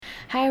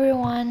Hi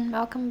everyone,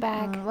 welcome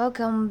back.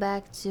 Welcome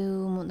back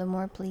to the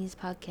More Please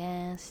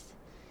podcast.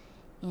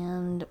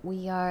 And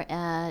we are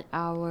at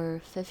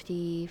our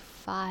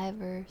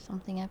 55 or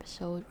something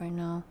episode right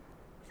now.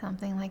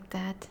 Something like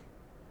that.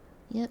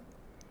 Yep.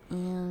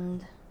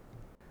 And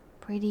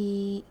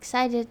pretty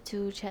excited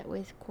to chat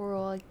with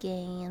Coral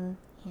again.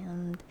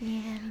 And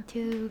Yeah, me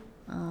too.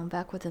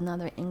 back with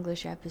another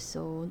English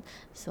episode.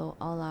 So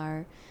all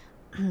our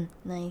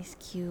nice,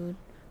 cute,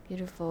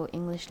 beautiful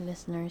English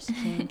listeners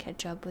can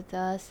catch up with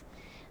us.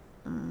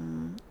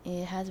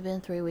 It has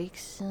been 3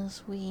 weeks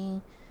since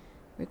we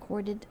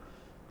recorded.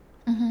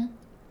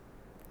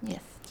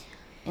 Yes.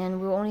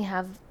 And we'll only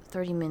have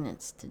 30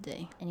 minutes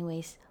today.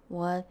 Anyways,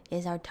 what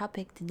is our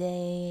topic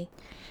today?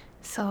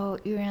 So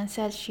Yuran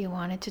said she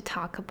wanted to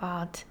talk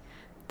about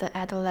the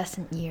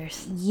adolescent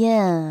years.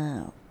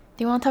 Yeah.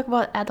 Do you want to talk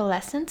about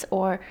adolescence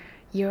or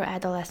your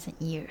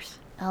adolescent years?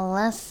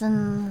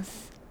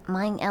 Adolescence.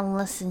 My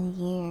adolescent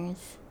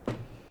years.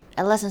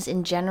 Adolescence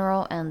in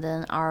general, and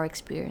then our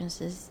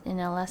experiences in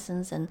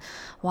adolescence and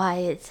why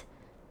it's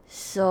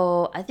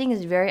so. I think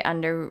it's very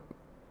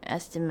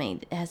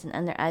underestimated. It has an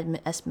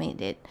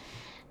underestimated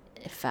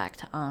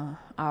effect on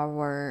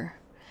our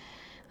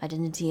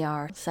identity,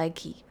 our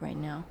psyche right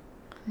now.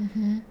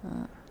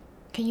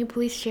 Can you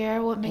please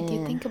share what made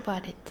you think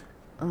about it?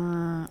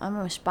 I'm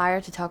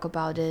inspired to talk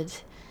about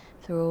it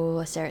through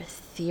a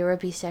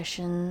therapy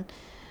session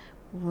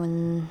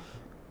when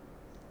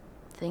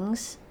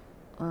things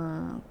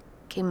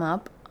came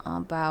up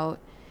about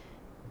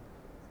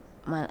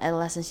my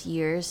adolescence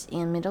years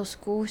in middle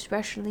school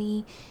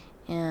especially,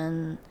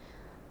 and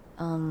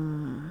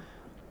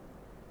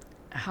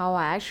how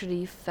I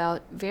actually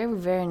felt very,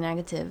 very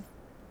negative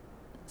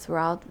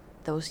throughout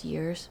those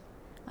years.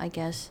 I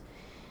guess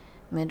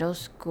middle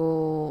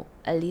school,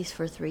 at least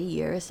for 3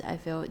 years, I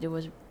felt it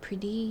was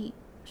pretty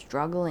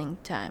struggling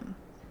time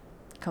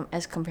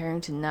as comparing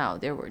to now.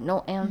 There were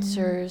no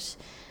answers.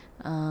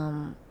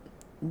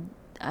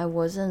 I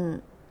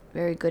wasn't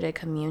very good at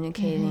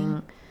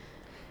communicating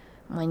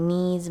my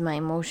needs, my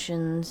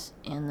emotions,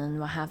 and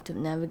then I have to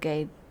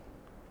navigate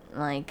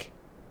like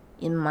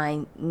in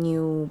my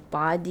new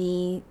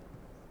body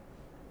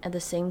at the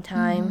same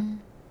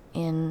time,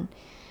 and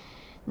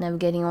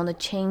navigating all the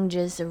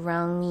changes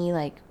around me.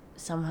 Like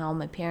somehow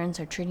my parents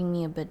are treating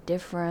me a bit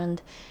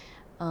different.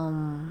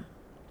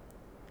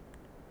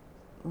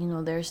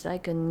 There's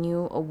like a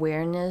new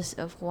awareness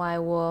of who I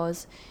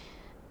was,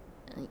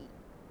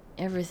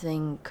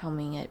 everything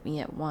coming at me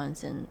at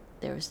once, and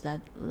there's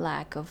that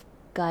lack of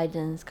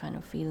guidance kind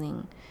of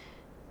feeling.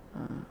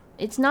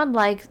 It's not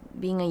like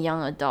being a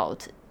young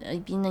adult.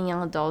 Being a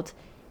young adult,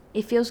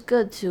 it feels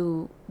good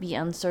to be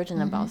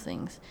uncertain about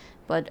things.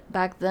 But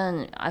back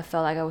then, I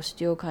felt like I was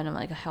still kind of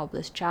like a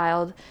helpless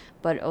child,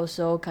 but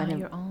also kind On of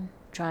your own.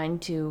 trying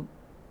to,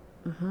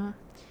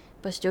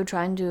 but still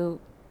trying to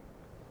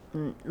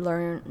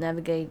learn,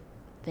 navigate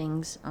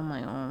things on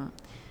my own.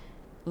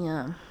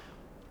 Yeah.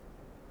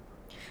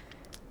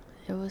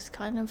 It was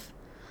kind of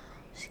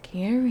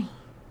scary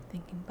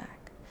thinking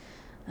back.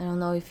 I don't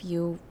know if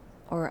you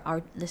or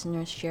our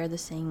listeners share the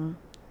same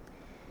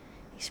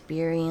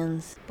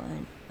experience, but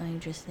I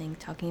just think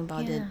talking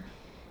about it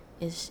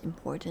is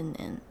important,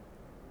 and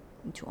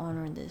to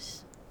honor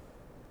this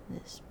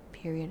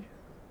period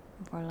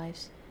of our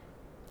lives.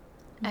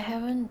 I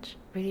haven't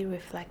really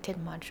reflected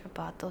much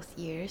about those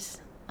years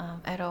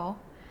at all,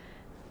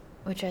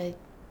 which I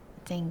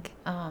think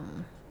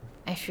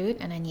I should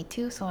and I need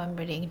to. So I'm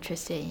really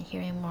interested in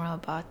hearing more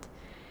about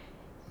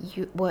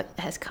what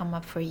has come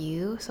up for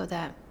you, so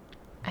that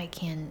I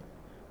can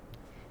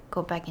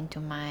go back into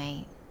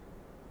my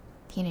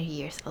teenage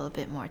years a little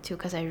bit more too,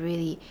 because I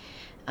really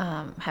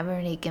haven't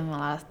really given a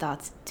lot of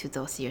thoughts to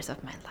those years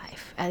of my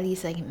life. At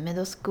least like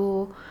middle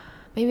school,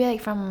 maybe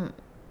like from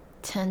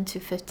 10 to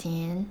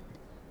 15,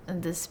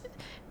 in this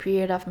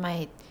period of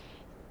my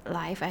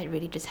life, I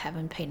really just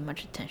haven't paid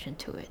much attention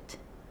to it.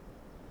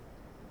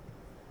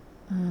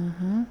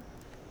 10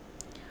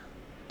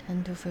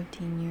 to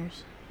 15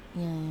 years.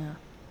 Yeah.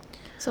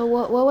 So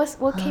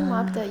what came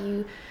up that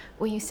you,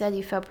 when you said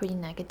you felt pretty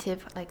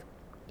negative, like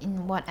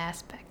in what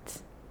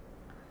aspects?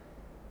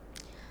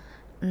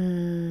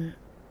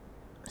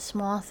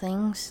 Small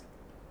things,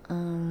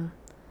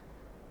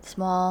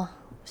 small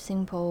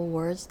simple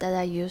words that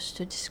I used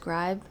to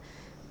describe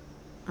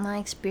my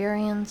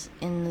experience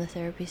in the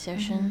therapy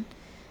session.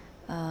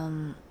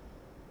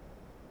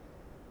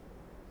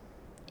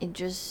 It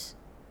just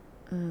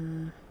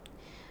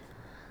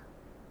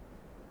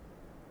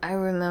I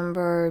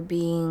remember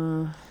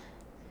being,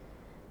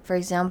 for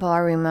example, I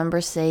remember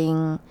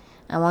saying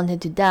I wanted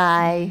to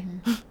die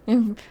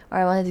or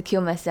I wanted to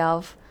kill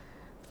myself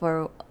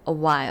for a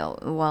while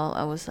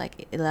I was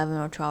like 11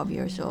 or 12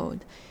 years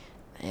old.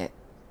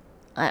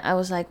 I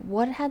was like,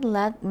 what had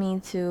led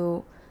me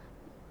to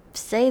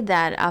say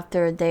that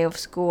after a day of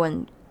school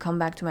and come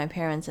back to my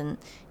parents and,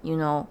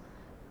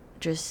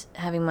 just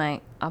having my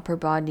upper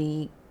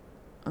body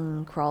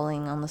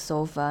crawling on the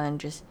sofa and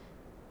just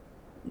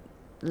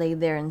lay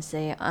there and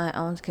say, I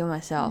want to kill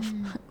myself.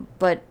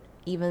 But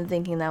even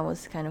thinking that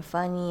was kind of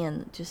funny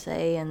and to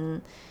say,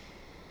 and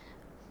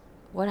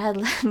what had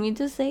led me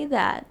to say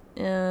that.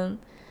 And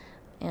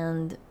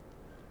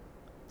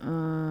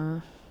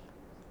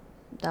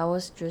that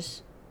was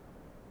just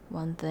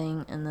one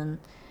thing. And then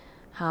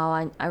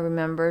how I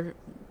remembered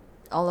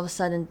all of a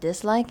sudden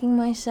disliking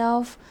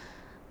myself.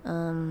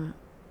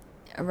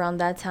 Around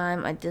that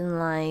time, I didn't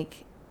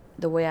like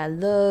the way I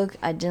look.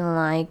 I didn't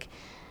like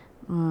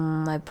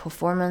my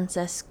performance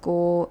at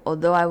school.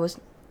 Although I was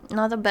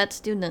not a bad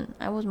student,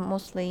 I was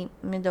mostly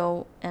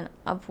middle and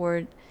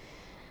upward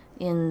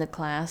in the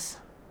class.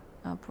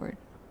 Upper,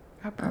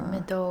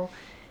 middle,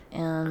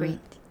 and great.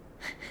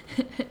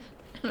 I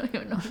don't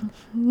even know.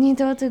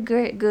 middle to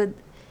great, good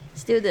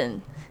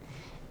student.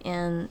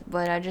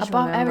 But I just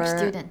Above remember average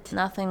student.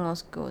 nothing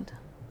was good.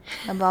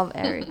 Above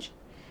average.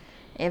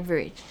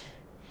 Average.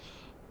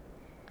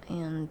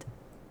 And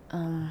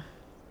I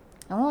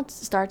want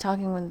to start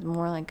talking with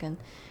more like a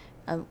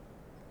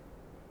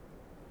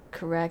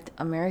correct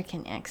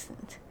American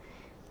accent.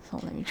 So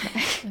let me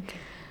try. Okay.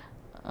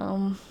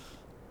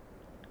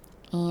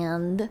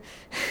 And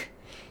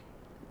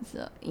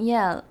so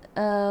yeah,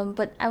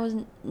 but I was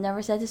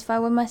never satisfied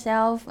with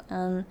myself,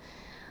 and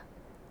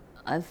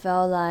I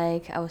felt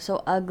like I was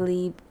so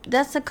ugly.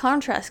 That's a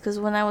contrast, because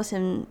when I was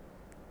in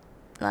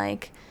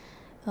like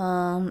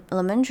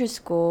elementary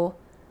school,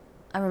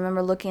 I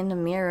remember looking in the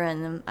mirror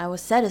and I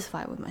was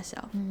satisfied with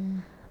myself.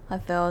 I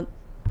felt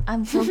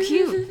I'm so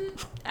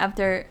cute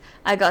after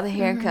I got the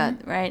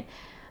haircut, right?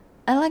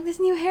 I like this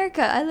new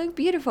haircut. I look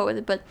beautiful with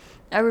it. But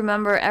I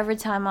remember every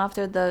time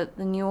after the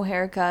new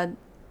haircut,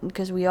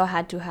 because we all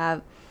had to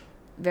have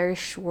very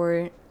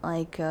short,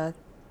 like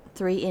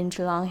 3-inch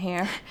long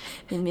hair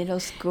in middle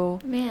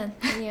school. Man,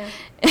 yeah.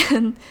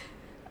 And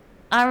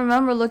I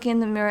remember looking in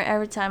the mirror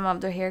every time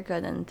after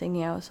haircut and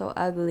thinking I was so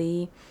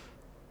ugly.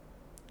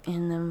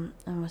 And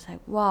I was like,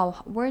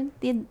 wow, where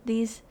did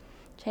these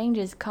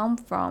changes come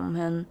from?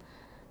 And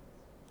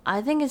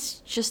I think it's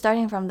just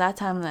starting from that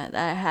time that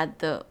I had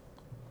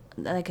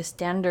like a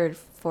standard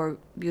for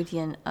beauty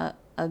and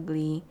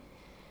ugly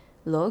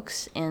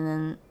looks, and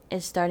then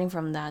it's starting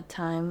from that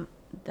time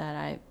that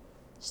I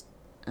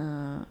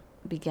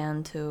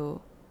began to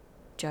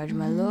judge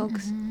my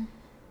looks.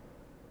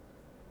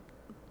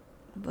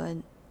 But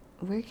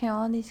where can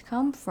all these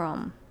come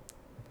from?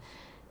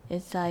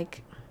 It's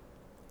like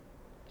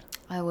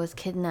I was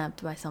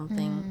kidnapped by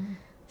something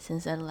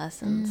since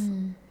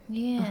adolescence.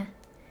 Yeah.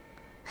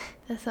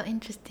 That's so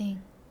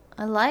interesting.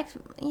 I liked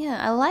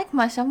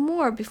myself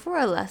more before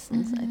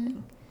adolescence, I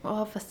think.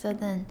 All of a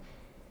sudden,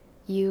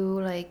 you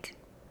like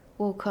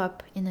woke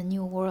up in a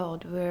new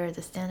world where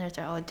the standards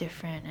are all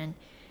different, and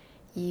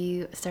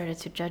you started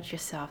to judge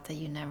yourself that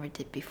you never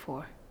did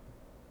before.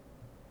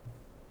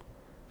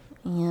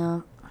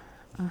 Yeah.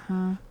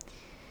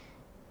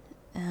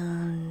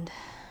 And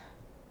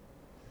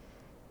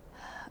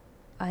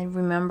I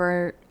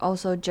remember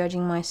also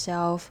judging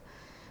myself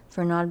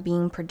for not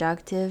being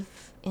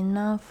productive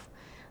enough.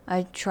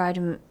 I tried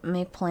to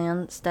make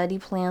study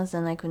plans,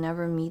 and I could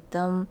never meet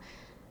them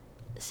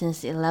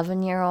since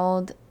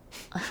 11-year-old.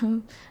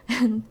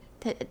 And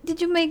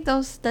did you make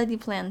those study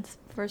plans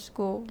for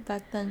school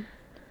back then?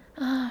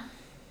 Oh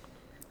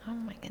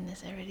my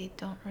goodness, I really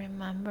don't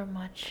remember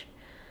much.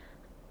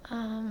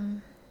 I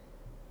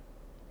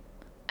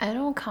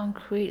don't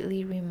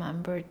concretely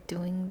remember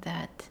doing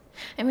that.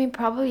 I mean,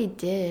 probably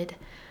did.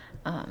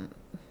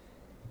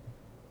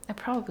 I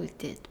probably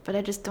did, but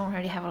I just don't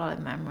really have a lot of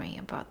memory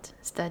about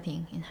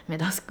studying in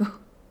middle school.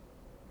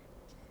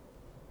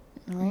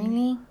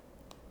 Really?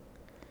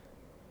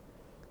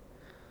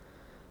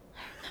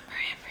 I remember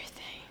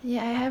everything.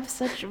 Yeah, I have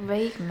such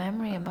vague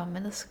memory about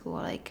middle school.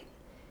 Like,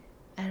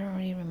 I don't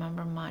really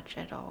remember much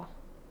at all.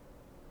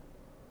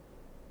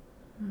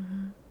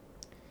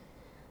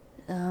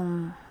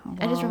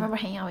 I just remember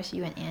hanging out with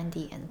you and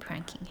Andy and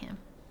pranking him.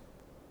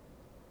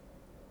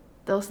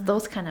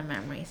 Those kind of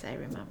memories I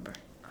remember.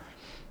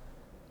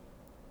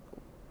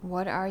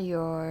 What are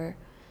your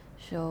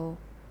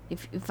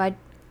if I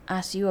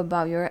ask you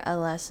about your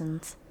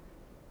adolescence,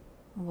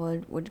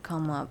 what would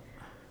come up?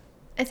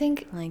 I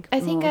think Like I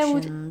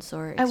emotions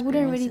or I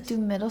wouldn't really experiences? do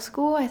middle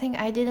school. I think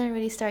I didn't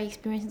really start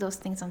experiencing those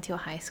things until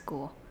high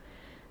school.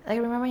 Like, I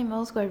remember in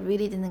middle school, I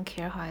really didn't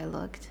care how I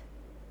looked.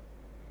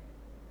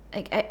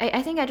 Like,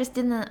 I think I just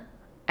didn't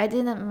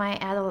my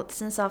adult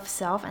sense of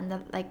self and the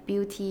like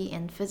beauty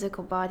and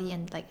physical body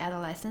and like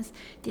adolescence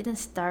didn't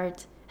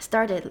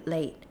started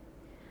late.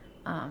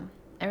 I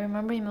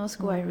remember in middle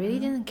school, I really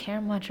didn't care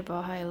much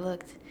about how I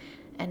looked.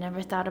 I never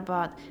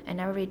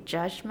really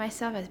judged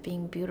myself as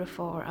being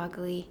beautiful or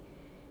ugly,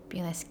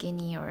 being like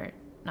skinny or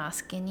not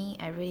skinny.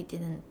 I really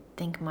didn't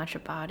think much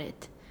about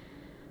it.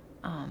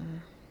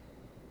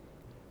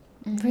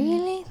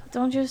 Really?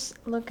 Don't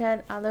just look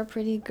at other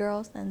pretty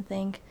girls and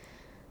think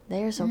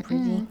they're so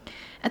pretty.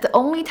 And the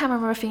only time I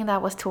remember feeling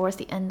that was towards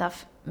the end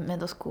of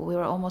middle school. We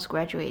were almost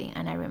graduating,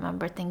 and I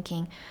remember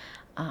thinking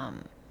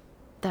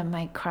that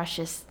my crush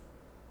was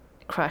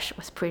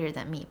prettier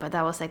than me. But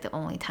that was like the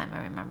only time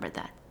I remember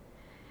that.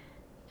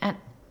 And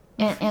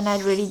And I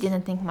really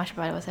didn't think much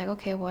about it. I was like,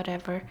 okay,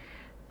 whatever.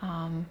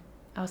 I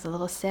was a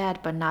little sad,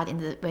 but not in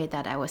the way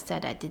that I was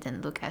sad I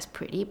didn't look as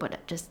pretty,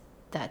 but just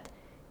that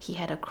he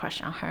had a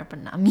crush on her, but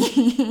not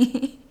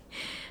me.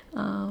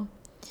 um,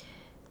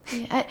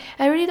 yeah,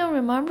 I really don't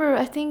remember.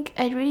 I think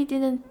I really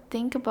didn't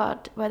think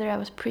about whether I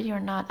was pretty or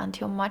not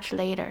until much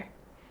later.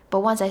 But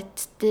once I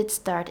did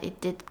start,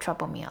 it did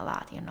trouble me a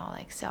lot,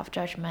 like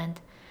self-judgment,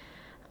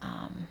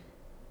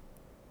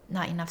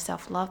 not enough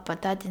self-love,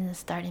 but that didn't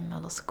start in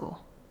middle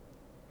school.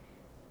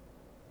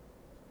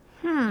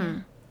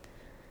 Yeah.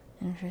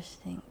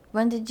 Interesting.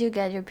 When did you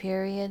get your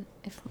period,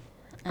 if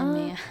I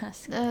may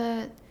ask?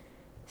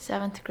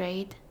 7th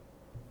grade.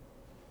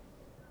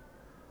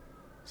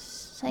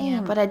 Same.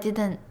 Yeah, but it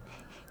didn't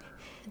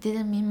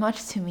mean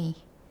much to me.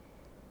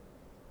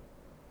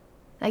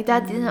 Like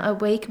that didn't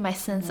awake my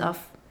sense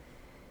of.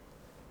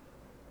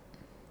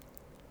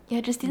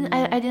 Yeah, just didn't.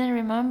 I didn't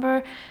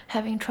remember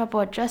having trouble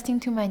adjusting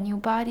to my new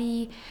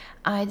body.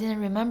 I didn't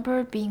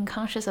remember being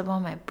conscious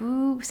about my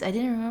boobs. I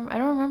don't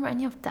remember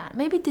any of that.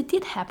 Maybe they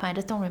did happen. I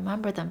just don't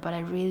remember them. But I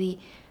really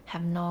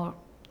have no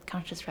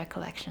conscious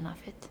recollection of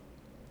it.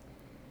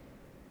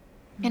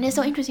 And it's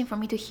so interesting for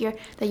me to hear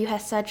that you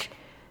had such.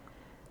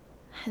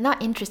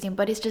 Not interesting,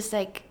 but it's just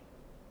like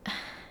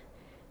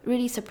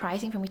really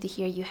surprising for me to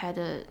hear you had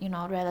a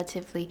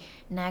relatively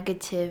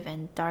negative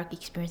and dark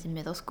experience in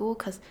middle school,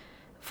 because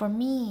for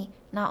me,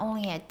 not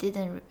only I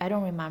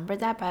don't remember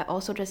that, but I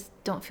also just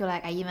don't feel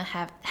like I even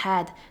have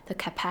had the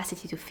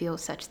capacity to feel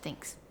such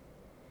things.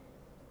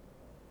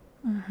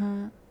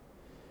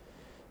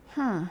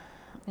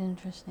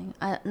 Interesting.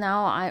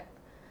 Now I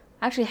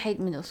actually hate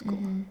middle school.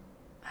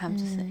 I have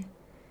to say.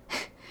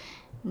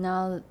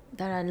 Now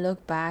that I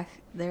look back,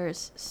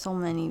 there's so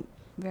many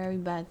very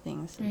bad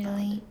things.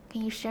 Really?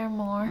 Can you share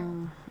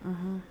more?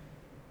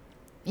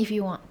 If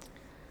you want.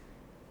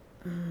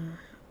 I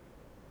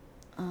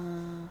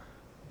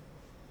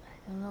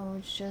don't know.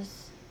 It's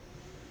just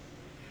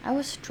I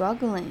was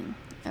struggling.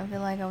 I feel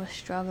like I was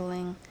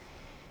struggling,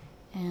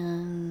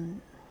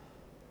 and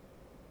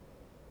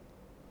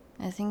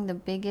I think the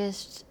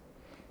biggest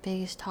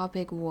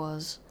topic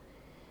was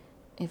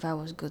if I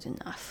was good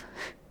enough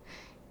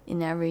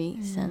in every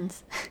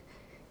sense.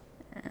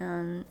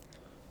 And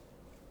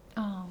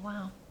oh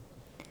wow.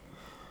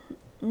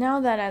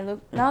 Now that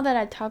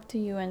I talk to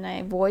you and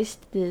I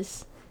voiced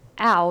this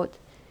out,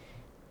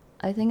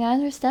 I think I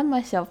understand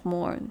myself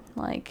more.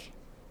 Like,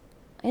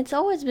 it's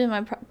always been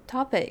my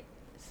topic,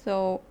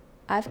 so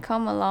I've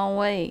come a long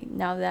way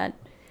now that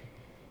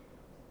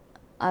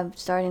I'm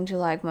starting to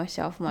like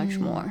myself much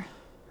more.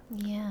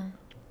 Yeah.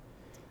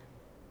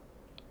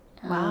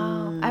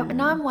 Wow.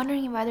 Now I'm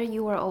wondering whether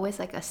you were always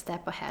like a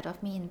step ahead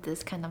of me in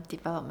this kind of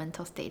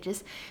developmental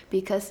stages,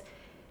 because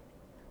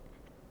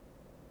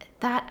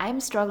that I'm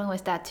struggling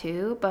with that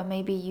too, but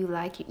maybe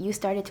you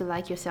started to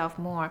like yourself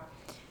more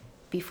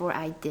before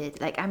I did.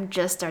 Like I'm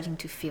just starting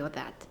to feel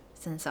that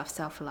sense of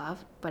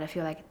self-love, but I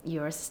feel like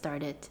yours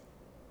started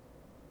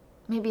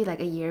maybe like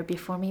a year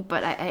before me,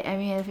 but I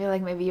mean I feel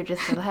like maybe you're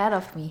just ahead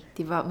of me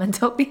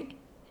developmentally.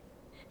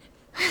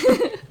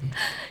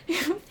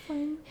 You're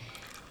fine.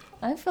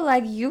 I feel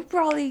like you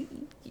probably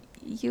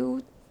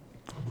you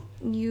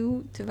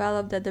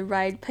developed at the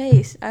right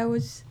pace. I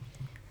was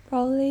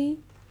probably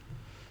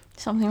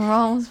something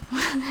wrong was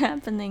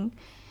happening.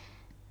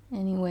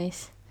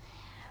 Anyways,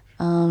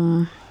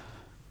 I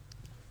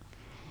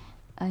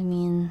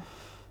mean,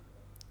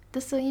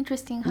 That's so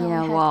interesting how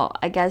yeah. Well,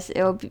 I guess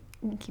it'll be.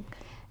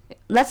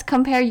 Let's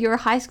compare your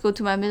high school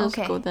to my middle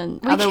school, then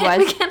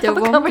otherwise there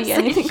won't be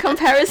any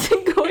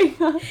comparison going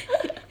on.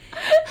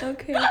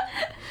 Okay.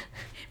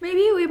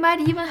 Maybe we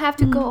might even have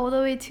to go all the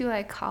way to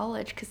like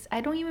college, because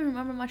I don't even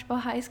remember much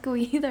about high school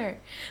either.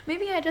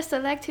 Maybe I just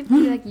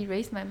selectively like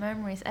erase my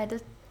memories.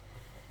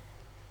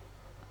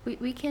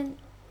 We can,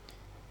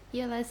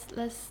 yeah.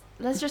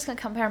 Let's just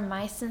compare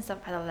my sense of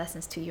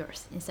adolescence to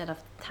yours instead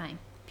of time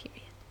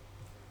period.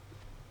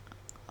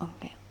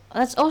 Okay.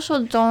 Let's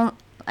also don't.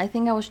 I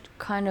think I was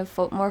kind of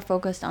more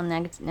focused on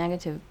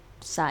negative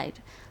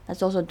side.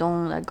 Let's also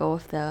don't let go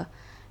of the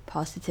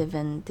positive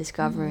and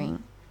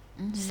discovering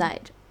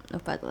side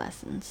of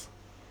adolescence.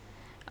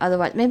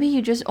 Otherwise, maybe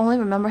you just only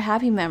remember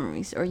happy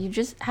memories, or you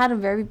just had a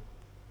very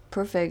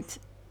perfect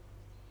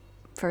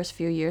first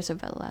few years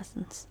of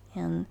adolescence,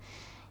 and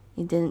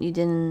you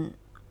didn't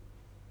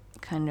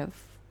kind of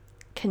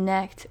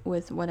connect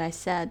with what I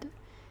said.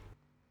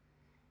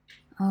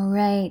 All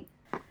right.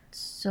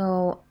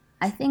 So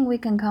I think we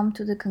can come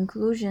to the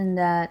conclusion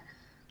that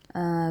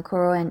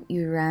Koro and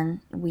Yuran,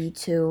 we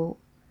too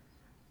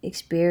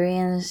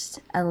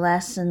experienced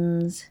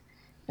adolescence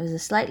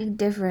slightly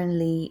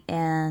differently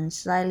and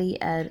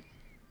slightly at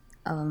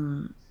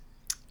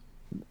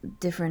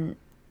different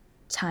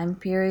time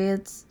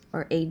periods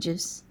or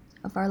ages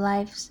of our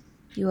lives.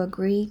 You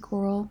agree,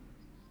 Coral?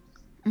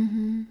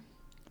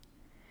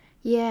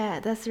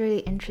 Yeah, that's really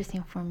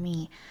interesting for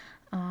me.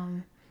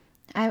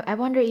 I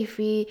wonder if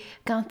we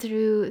gone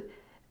through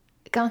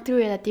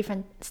it at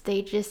different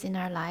stages in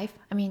our life.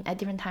 I mean, at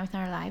different times in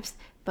our lives.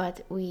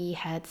 but we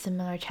had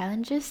similar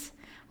challenges.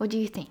 What do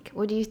you think?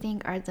 What do you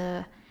think are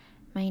the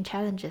main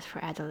challenges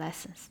for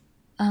adolescence?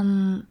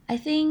 I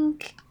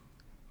think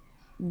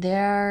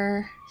there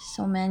are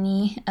so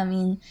many. I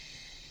mean,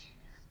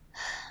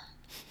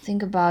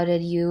 think about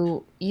it.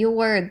 You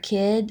were a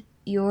kid,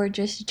 you were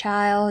just a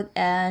child,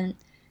 and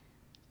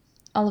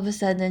all of a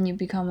sudden you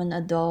become an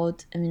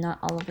adult. I mean, not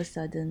all of a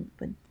sudden,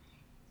 but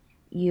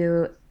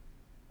you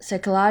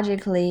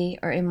psychologically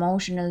or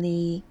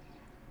emotionally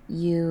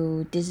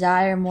you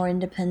desire more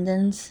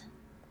independence.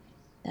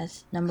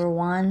 That's number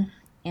one,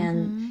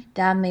 and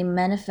that may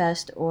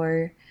manifest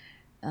or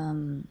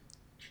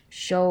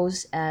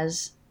shows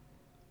as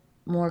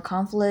more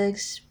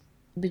conflicts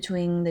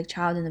between the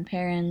child and the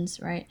parents,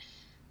 right?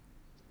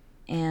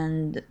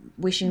 And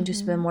wishing to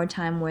spend more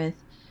time with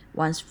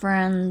one's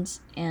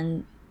friends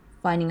and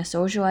finding a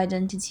social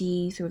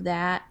identity through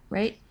that,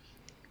 right?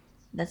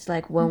 That's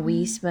like when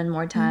we spend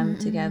more time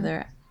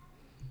together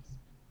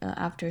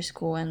after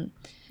school, and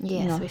you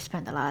Yes, know, we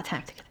spent a lot of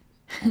time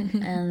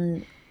together.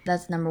 and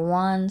that's number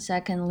one.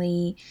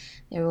 Secondly,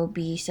 there will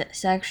be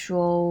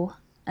sexual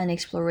and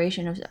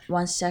exploration of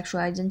one's sexual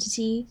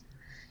identity,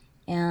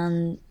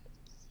 and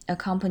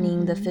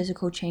accompanying the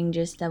physical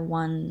changes that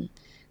one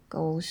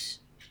goes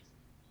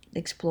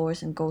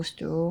explores and goes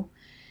through.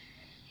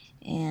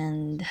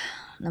 And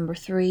number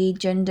three,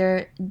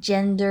 gender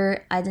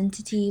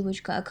identity,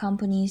 which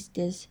accompanies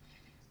this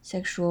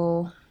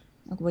sexual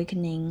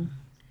awakening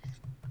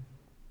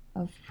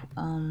of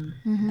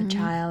a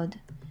child.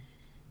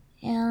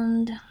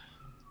 And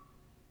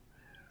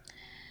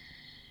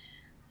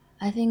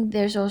I think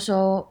there's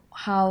also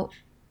how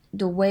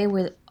the way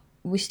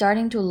we're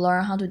starting to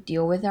learn how to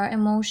deal with our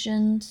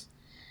emotions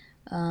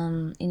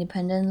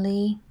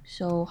independently.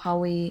 So how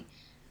we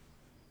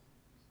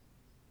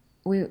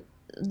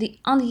the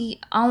on the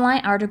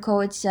online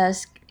article it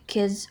says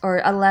kids or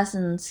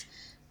adolescents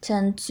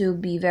tend to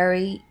be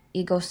very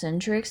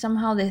egocentric.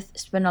 Somehow they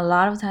spend a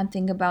lot of time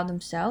thinking about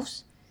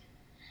themselves.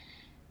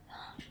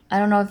 I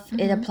don't know if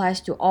it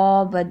applies to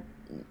all, but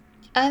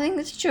I think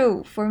it's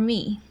true for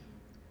me.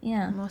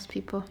 Yeah. Most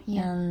people,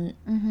 yeah.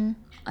 And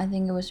I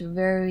think it was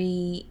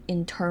very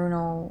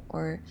internal,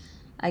 or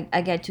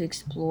I get to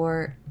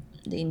explore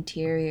the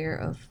interior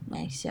of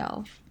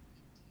myself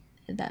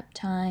at that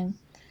time.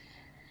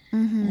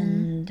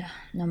 And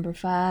number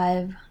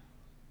five,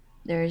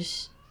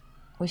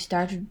 we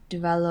start to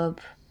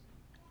develop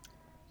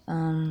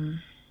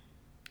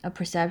a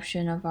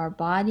perception of our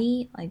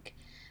body, like,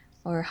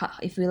 or how,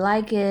 if we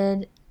like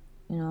it,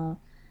 you know.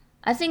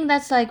 I think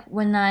that's like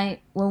when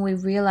we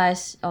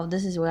realize, oh,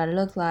 this is what I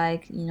look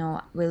like.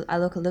 I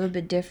look a little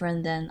bit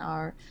different than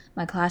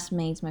my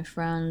classmates, my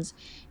friends.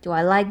 Do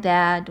I like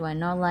that? Do I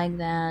not like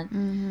that?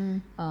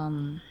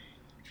 And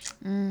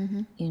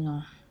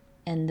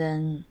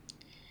then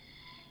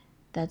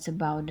that's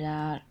about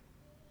that.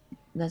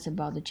 That's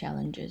about the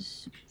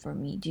challenges for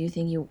me. Do you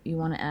think you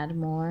want to add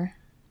more?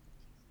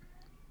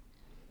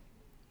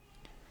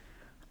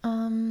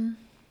 Um,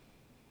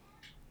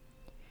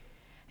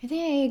 I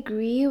think I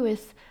agree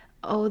with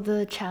all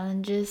the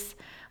challenges.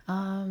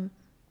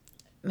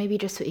 Maybe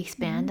just to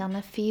expand on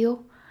the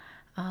few.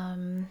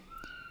 I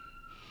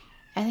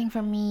think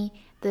for me,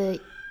 I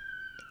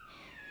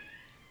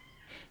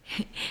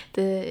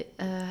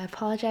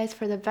apologize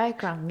for the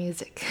background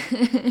music.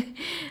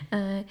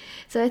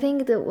 So I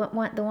think the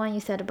one you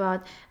said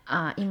about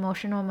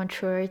emotional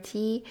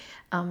maturity,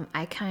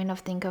 I kind of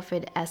think of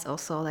it as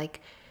also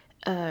like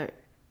a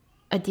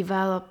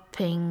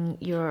developing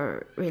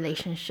your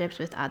relationships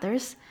with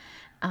others.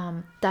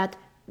 That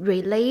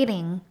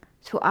relating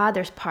to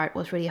others part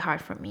was really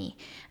hard for me.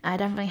 I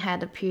definitely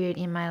had a period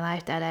in my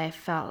life that I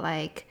felt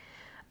like,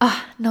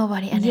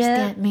 nobody Yeah.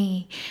 understand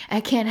me.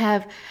 I can't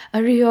have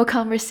a real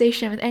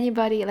conversation with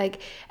anybody.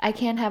 Like I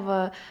couldn't have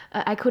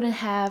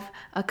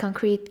a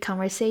concrete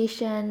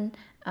conversation,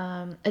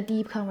 a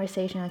deep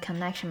conversation, a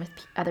connection with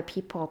other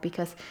people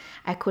because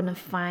I couldn't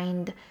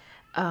find.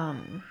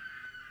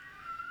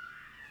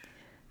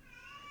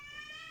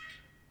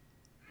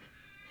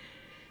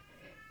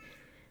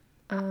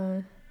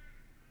 One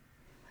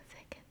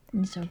second.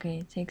 It's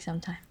okay. Take some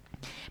time.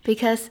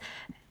 Because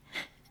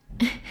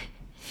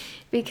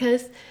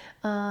because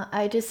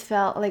I just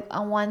felt like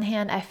on one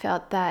hand I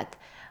felt that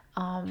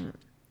I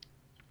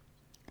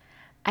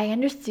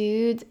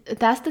understood.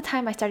 That's the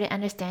time I started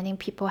understanding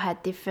people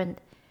had different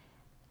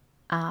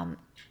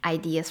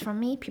ideas from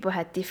me. People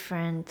had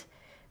different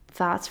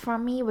thoughts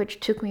from me, which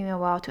took me a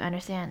while to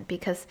understand.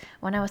 Because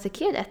when I was a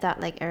kid, I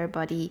thought like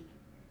everybody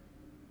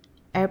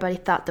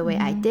thought the way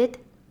I did.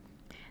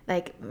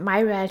 Like my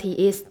reality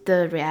is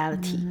the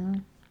reality.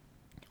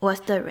 Was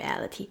the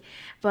reality.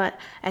 But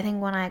I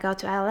think when I got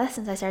to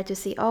adolescence, I started to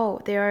see,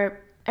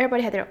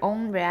 everybody had their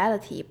own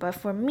reality. But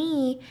for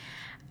me,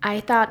 I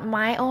thought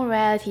my own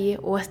reality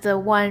was the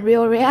one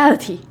real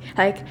reality.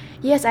 Like,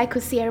 yes, I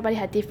could see everybody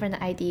had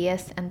different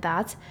ideas and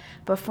thoughts,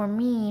 but for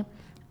me,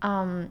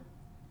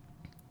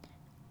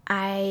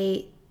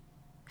 I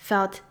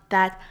felt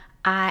that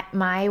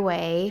my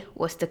way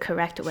was the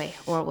correct way,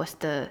 or was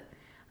the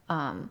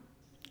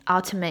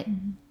ultimate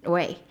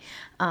way.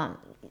 I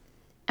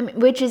mean,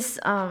 which is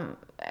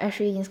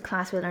actually in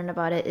class we learned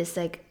about it. Is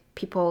like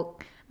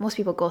most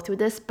people go through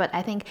this, but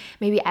I think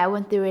maybe I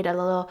went through it a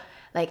little.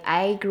 Like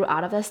I grew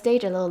out of that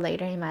stage a little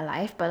later in my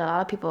life, but a lot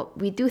of people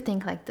we do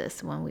think like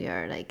this when we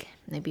are like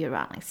maybe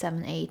around like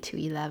 7, 8 to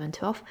 11,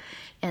 12,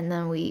 and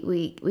then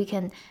we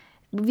can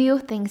view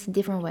things in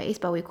different ways,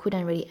 but we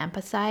couldn't really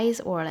emphasize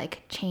or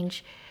like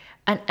change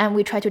and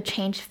we try to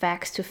change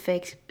facts to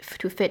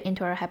fit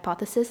into our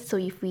hypothesis. So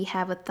if we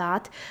have a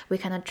thought, we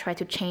kind of try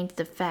to change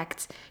the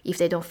facts. If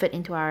they don't fit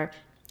into our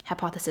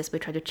hypothesis, we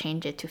try to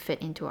change it to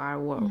fit into our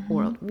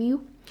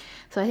worldview.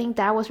 So I think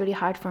that was really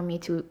hard for me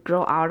to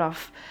grow out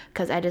of,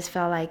 because I just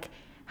felt like,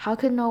 how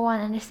could no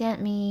one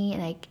understand me?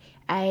 Like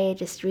I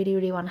just really,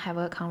 really want to have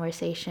a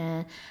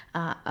conversation,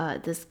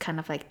 this kind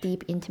of like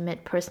deep,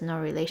 intimate, personal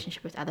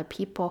relationship with other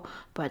people,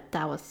 but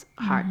that was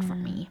hard for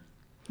me.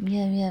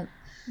 Yeah.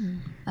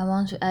 I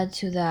want to add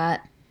to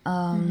that.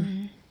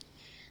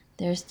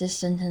 There's this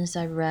sentence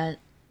I read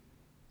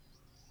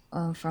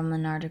from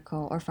an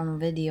article or from a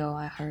video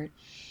I heard.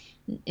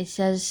 It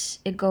says,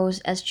 it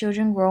goes, as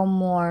children grow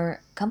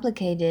more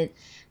complicated,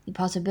 the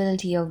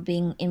possibility of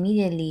being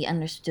immediately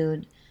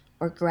understood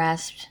or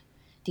grasped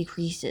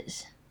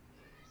decreases.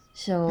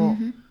 So,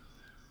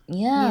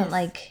 yeah, Yes.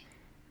 like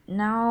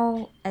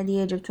now at the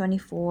age of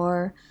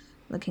 24,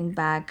 looking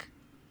back,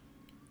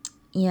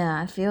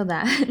 yeah, I feel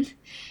that.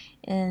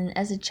 And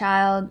as a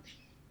child,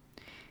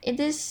 it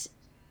is,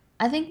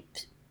 I think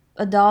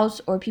adults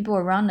or people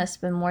around us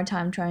spend more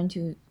time trying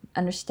to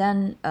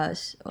understand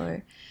us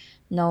or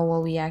know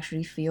what we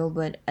actually feel,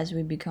 but as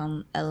we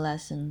become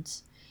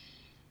adolescents,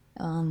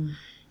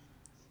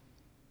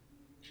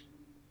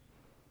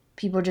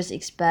 people just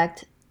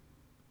expect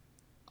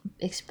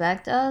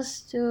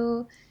us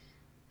to,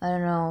 I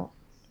don't know,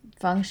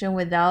 function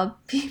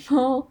without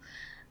people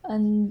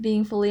and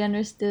being fully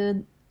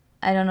understood.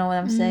 I don't know what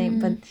I'm saying,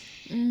 but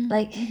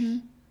like,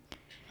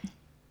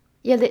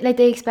 Yeah,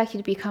 they expect you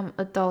to become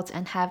adults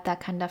and have that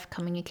kind of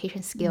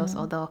communication skills, yeah,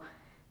 although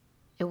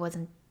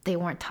they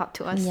weren't taught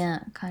to us. yeah,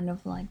 kind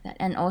of like that.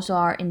 And also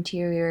our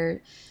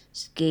interior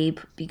scape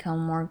become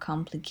more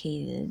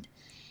complicated,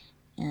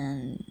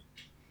 and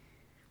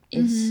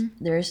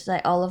there's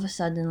like all of a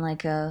sudden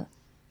like a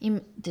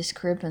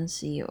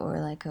discrepancy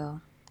or like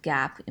a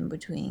gap in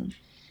between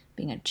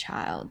being a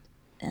child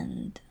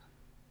and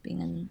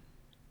being an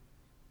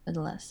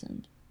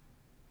adolescent.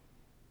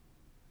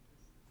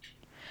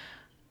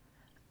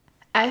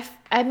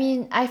 I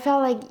mean, I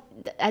felt like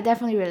I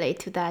definitely relate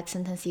to that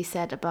sentence you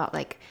said about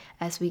like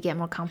as we get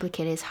more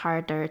complicated, it's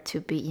harder to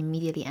be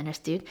immediately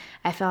understood.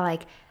 I felt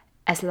like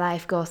as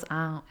life goes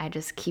on, I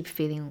just keep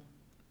feeling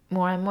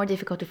more and more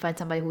difficult to find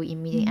somebody who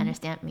immediately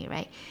understand me,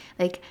 right?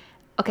 Like,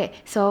 okay,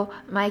 so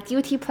my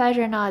guilty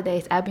pleasure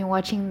nowadays, I've been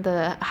watching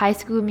the High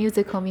School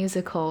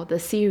Musical, the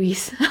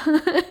series.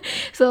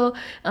 So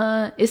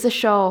it's a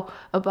show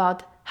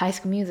about High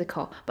School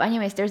Musical. But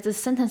anyways, there's this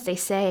sentence they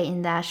say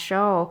in that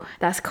show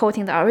that's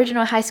quoting the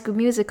original High School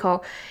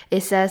Musical.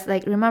 It says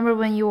like, remember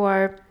when you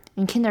were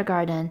in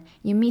kindergarten,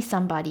 you meet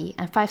somebody,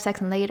 and 5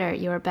 seconds later,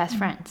 you're best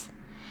friends.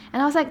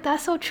 And I was like,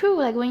 that's so true.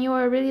 Like when you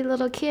were a really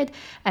little kid,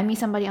 I meet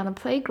somebody on the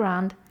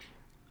playground,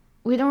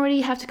 we don't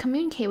really have to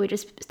communicate. We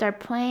just start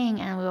playing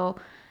and we'll,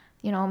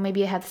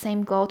 maybe have the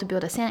same goal to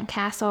build a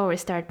sandcastle or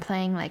start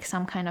playing like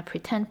some kind of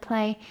pretend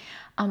play.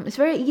 It's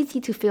very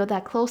easy to feel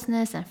that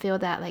closeness and feel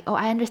that like, oh,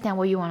 I understand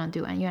what you want to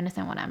do and you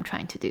understand what I'm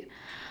trying to do.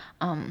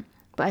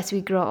 But as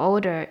we grow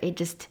older, it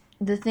just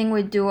The thing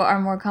we do are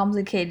more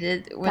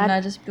complicated. We're that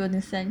not just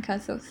building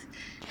sandcastles.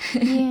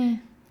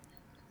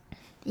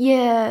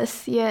 yeah,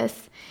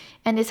 yes,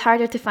 and it's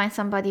harder to find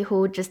somebody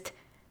who just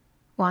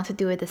want to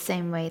do it the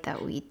same way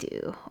that we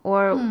do,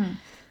 or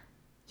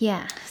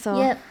yeah. So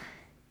Yeah.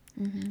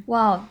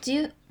 Wow. Do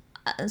you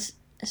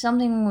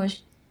something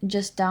was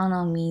just down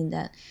on me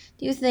that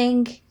do you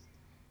think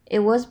it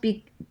was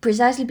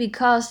precisely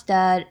because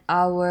that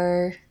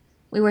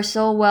we were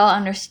so well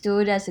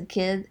understood as a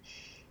kid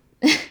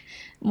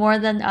more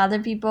than other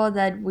people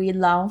that we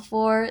long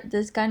for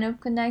this kind of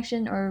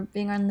connection or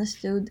being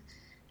understood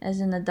as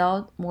an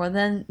adult more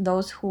than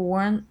those who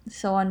weren't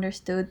so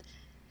understood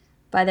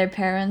by their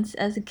parents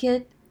as a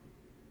kid?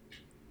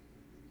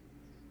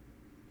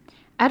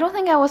 I don't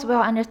think I was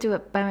well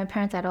understood by my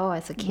parents at all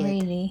as a kid.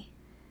 Really?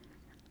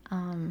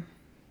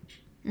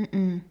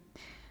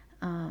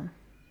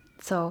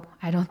 So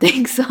I don't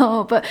think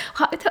so. But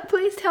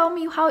please tell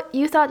me how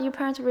you thought your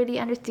parents really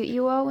understood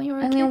you well when you were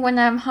a I kid. mean, when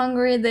I'm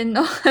hungry, they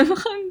know I'm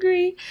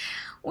hungry.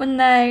 When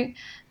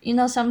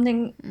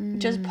something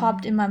just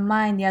popped in my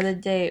mind the other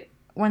day.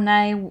 When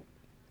I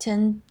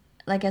tend,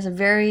 like as a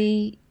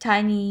very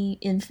tiny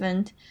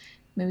infant,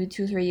 maybe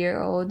 2, 3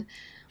 year old,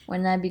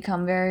 when I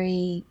become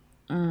very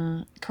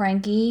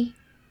cranky,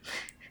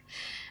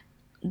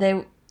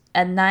 they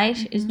at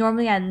night. It's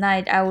normally at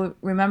night. I would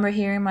remember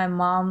hearing my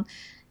mom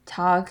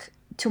talk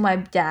to my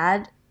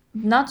dad,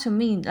 not to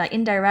me, like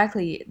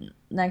indirectly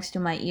next to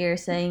my ear,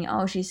 saying,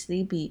 "Oh, she's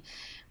sleepy,"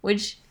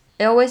 which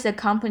it always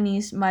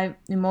accompanies my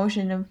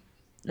emotion of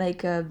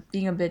like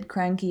being a bit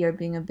cranky or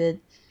being a bit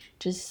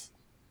just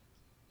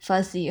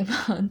fussy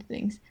about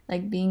things,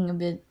 like being a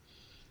bit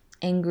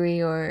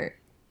angry or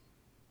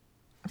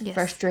Yes, I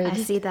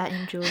frustrated. see that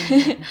in Julian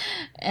right now.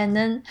 And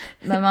then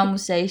my mom would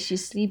say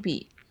she's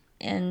sleepy,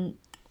 and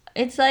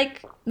it's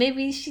like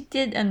maybe she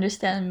did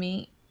understand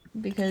me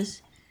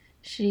because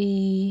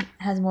she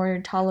has more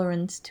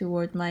tolerance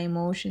toward my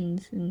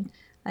emotions, and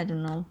I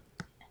don't know.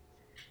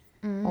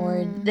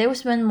 Or they will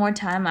spend more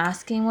time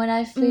asking what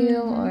I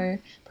feel or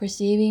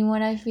perceiving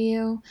what I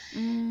feel,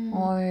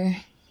 or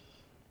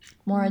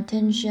more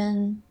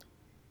attention.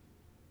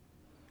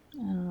 I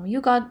don't know.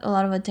 You got a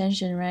lot of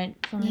attention, right,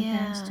 from your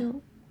parents Yeah,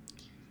 too?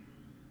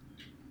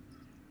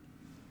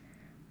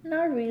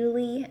 not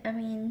really. I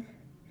mean,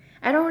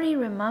 I don't really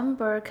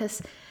remember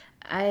because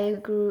I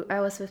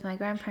was with my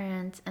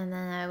grandparents and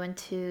then I went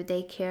to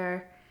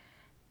daycare.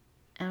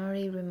 I don't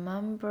really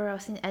remember. I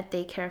was at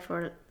daycare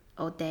for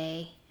a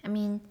day. I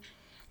mean,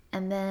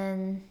 and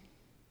then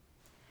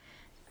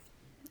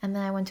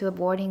I went to a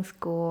boarding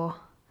school.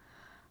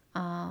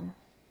 I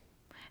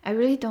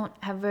really don't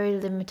have very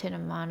limited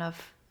amount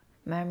of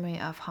memory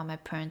of how my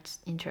parents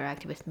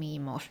interact with me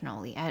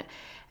emotionally.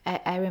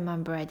 I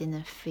remember I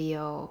didn't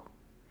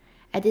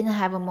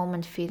have a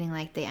moment feeling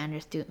like they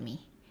understood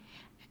me.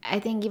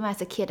 I think even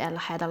as a kid, I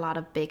had a lot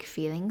of big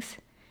feelings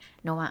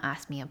no one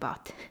asked me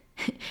about.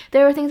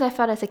 There were things I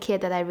felt as a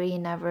kid that I really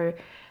never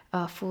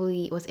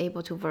fully was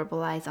able to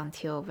verbalize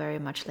until very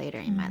much later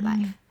in my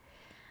life.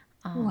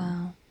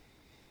 Wow.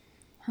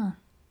 Huh.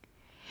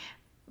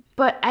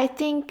 But I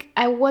think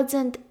I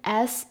wasn't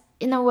as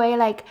in a way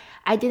like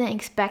I didn't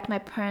expect my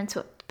parents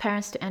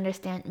to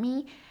understand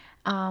me.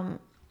 I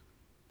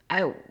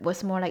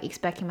was more like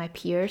expecting my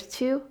peers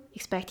to,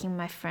 expecting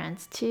my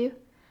friends to.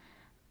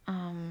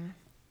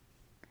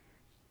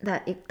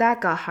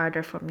 That got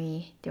harder for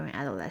me during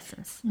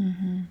adolescence.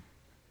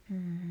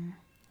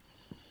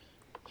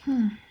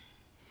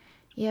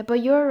 Yeah,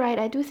 but you're right.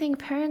 I do think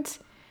parents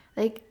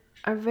like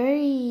are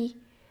very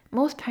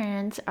most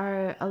parents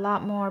are a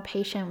lot more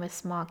patient with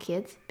small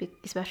kids,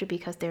 especially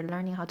because they're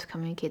learning how to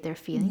communicate their Yeah.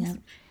 feelings.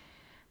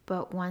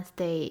 But once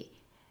they've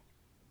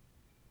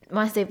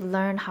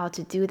learned how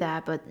to do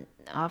that, but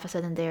all of a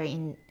sudden they're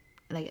in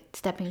like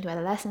stepping into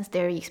adolescence,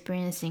 they're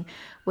experiencing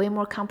way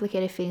more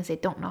complicated feelings they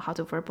don't know how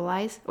to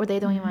verbalize or they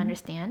don't even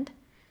understand.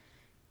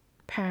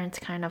 Parents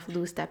kind of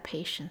lose that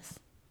patience.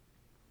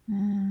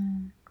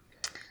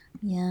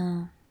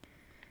 Yeah.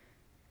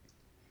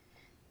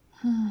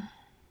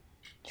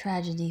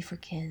 Tragedy for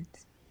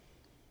kids.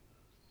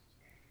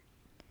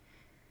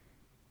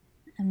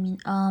 I mean,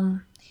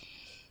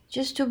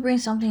 just to bring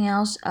something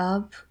else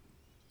up,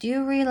 do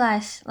you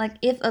realize, like,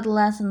 if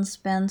adolescence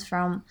spans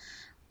from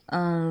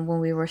when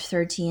we were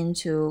 13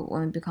 to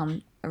when we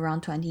become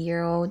around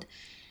 20-year-old,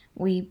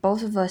 we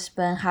both of us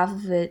spent half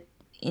of it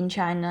in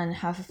China and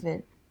half of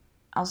it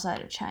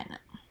outside of China,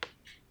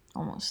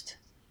 almost.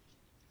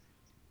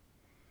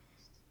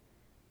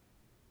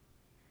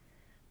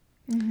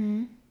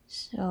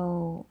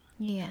 So,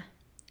 Yeah.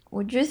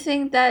 would you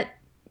think that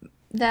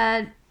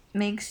that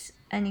makes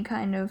any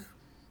kind of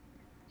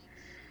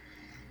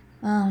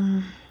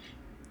um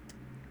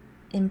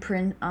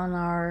imprint on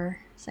our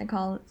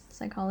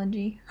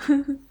psychology?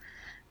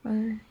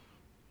 Or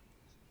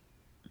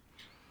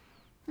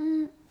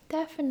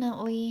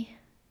Definitely.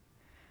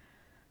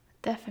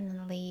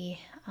 Definitely.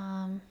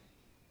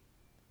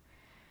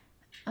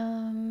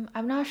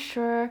 I'm not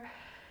sure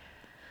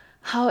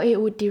how it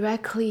would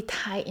directly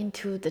tie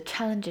into the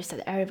challenges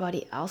that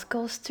everybody else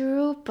goes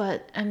through,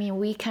 but I mean,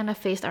 we kind of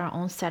faced our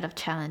own set of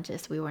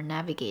challenges we were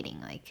navigating,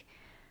 like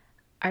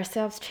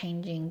ourselves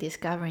changing,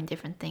 discovering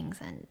different things,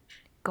 and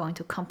going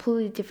to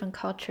completely different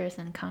cultures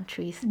and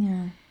countries.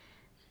 yeah,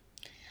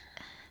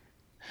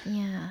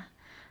 Yeah.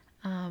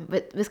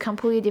 But with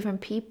completely different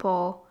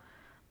people.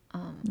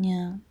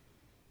 yeah,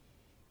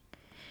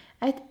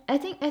 I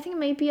think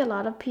maybe a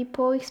lot of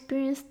people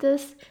experience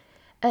this.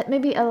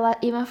 Maybe a lot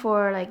even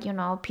for like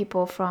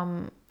people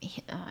from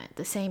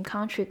the same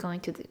country going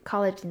to the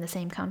college in the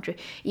same country,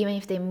 even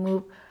if they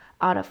move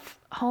out of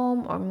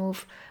home or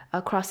move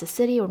across the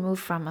city or move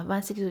from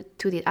one city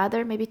to the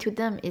other, maybe to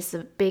them is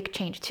a big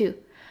change too.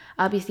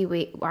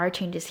 Obviously, our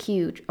change is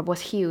huge or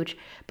was huge,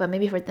 but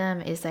maybe for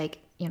them it's like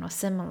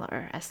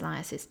similar as long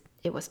as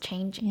it was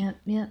changing. yeah,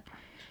 yeah,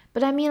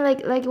 But I mean,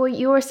 like what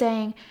you were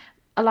saying,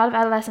 a lot of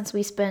adolescence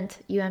we spent,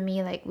 you and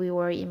me, like we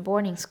were in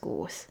boarding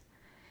schools.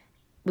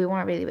 We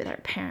weren't really with our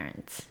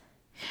parents.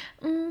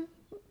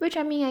 Which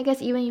I mean, I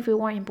guess even if we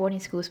weren't in boarding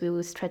schools, we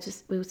would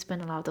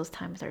spend a lot of those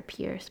time with our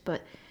peers.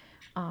 But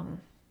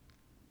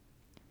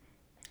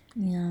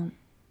yeah,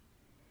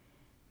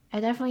 I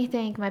definitely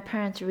think my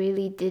parents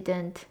really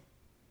didn't.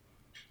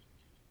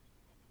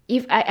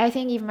 If I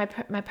think if my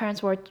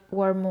parents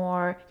were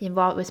more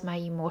involved with my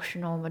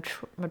emotional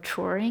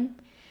maturing,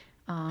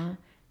 uh,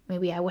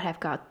 maybe I would have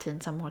gotten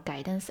some more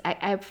guidance.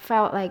 I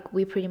felt like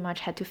we pretty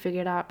much had to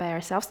figure it out by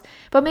ourselves.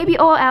 But maybe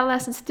all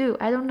adolescents do.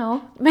 I don't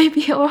know.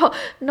 Maybe all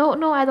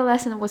no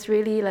adolescent was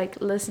really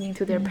like listening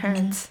to their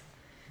parents.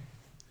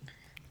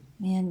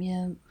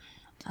 Yeah.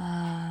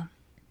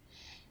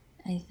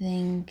 I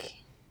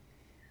think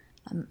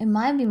it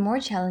might be more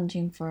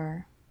challenging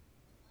for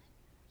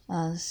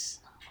us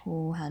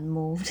who had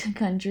moved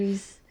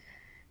countries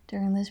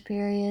during this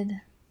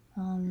period.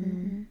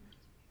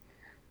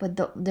 But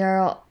there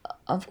are,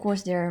 of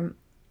course, there are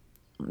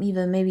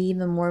maybe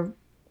even more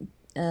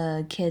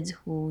kids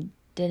who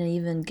didn't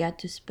even get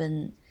to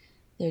spend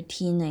their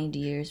teenage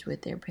years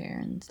with their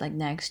parents, like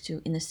next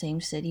to in the same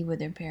city with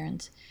their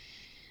parents.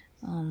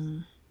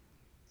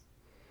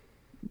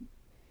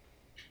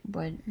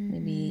 But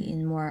maybe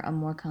in a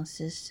more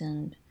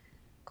consistent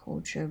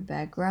culture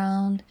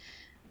background.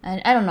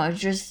 And I don't know, it's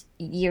just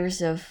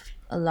years of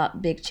a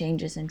lot big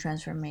changes and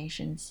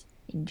transformations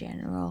in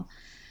general.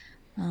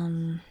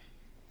 I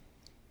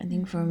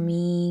think for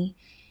me,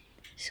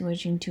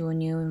 switching to a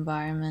new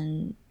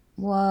environment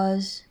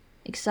was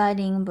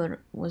exciting, but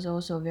was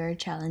also very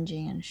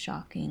challenging and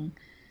shocking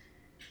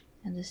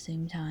at the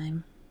same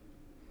time.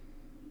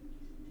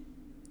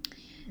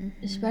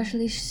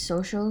 Especially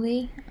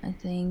socially, I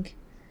think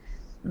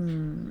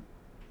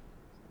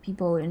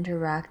people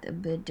interact a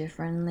bit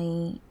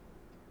differently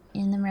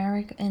in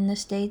America, in the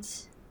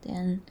States,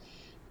 than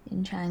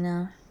in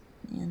China,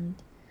 and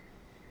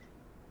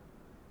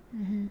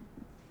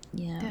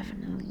yeah,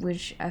 Definitely.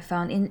 which I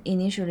found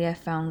initially I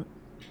found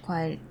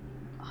quite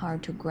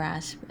hard to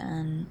grasp,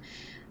 and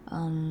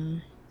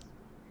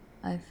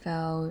I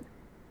felt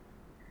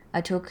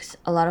I took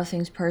a lot of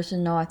things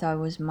personal. I thought it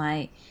was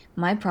my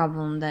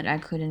problem that I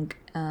couldn't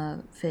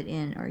fit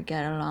in or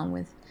get along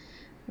with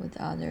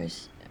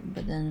others,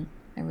 but then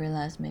I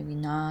realized maybe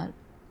not.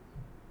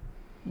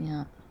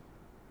 Yeah.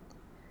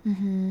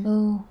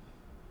 Oh.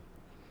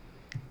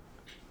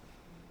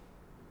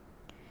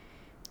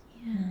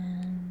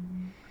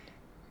 And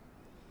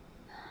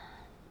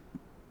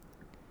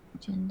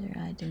gender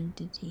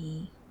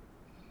identity.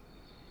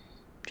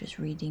 Just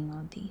reading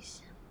all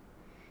these.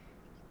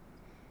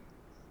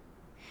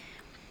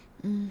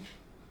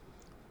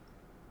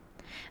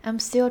 I'm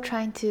still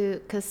trying to,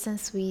 because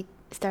since we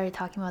started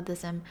talking about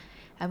this,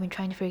 I've been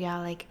trying to figure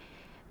out like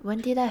when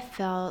did I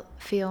feel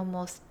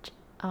most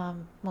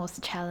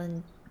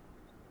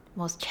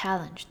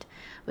challenged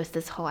with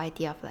this whole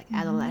idea of like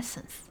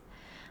adolescence.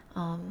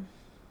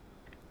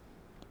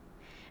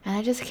 And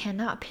I just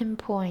cannot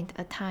pinpoint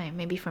a time.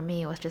 Maybe for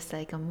me it was just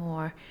like a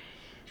more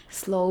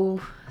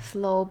slow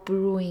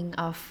brewing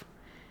of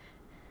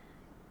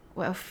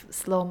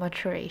slow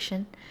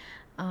maturation.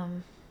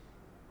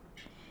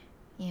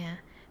 Yeah,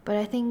 but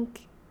I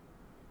think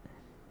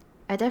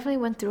I definitely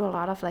went through a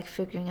lot of like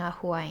figuring out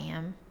who I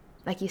am,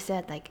 like you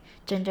said, like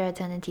gender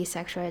identity,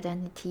 sexual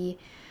identity,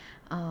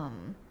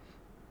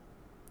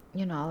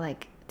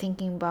 like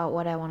thinking about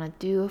what I want to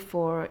do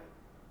for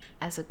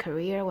as a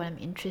career, what I'm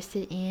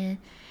interested in,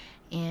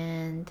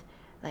 and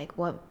like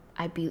what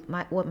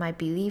my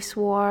beliefs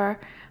were,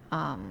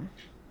 like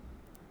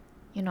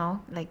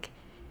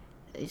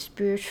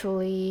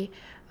spiritually,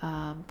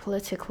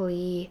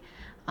 politically,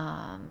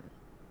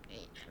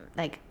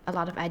 like a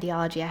lot of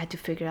ideology. I had to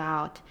figure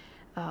out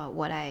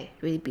what I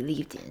really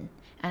believed in,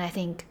 and I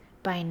think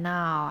by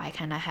now I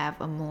kind of have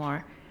a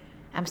more.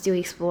 I'm still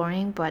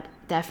exploring, but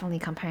definitely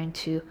comparing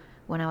to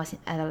when I was in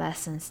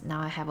adolescence,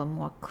 now I have a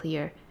more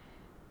clear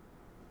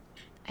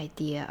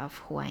idea of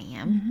who I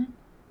am,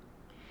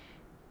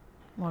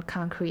 more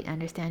concrete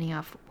understanding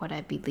of what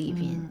I believe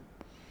in.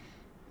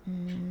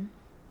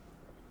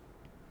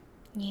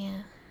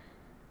 Yeah.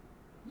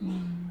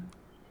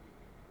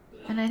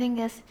 And I think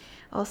that's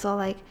also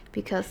like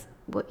because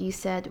what you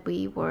said,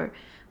 we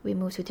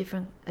moved to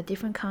a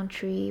different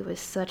country with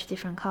such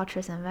different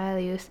cultures and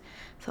values,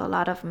 so a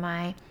lot of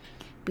my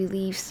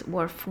beliefs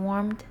were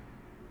formed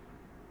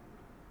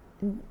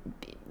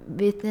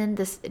during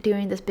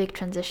this big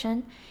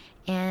transition,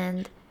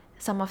 and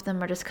some of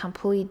them are just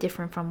completely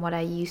different from what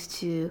I used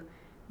to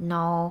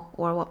know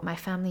or what my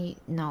family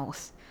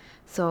knows.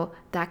 So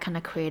that kind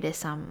of created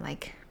some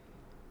like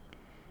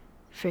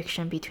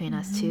friction between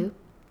us too,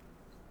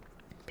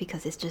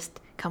 because it's just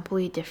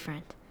completely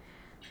different.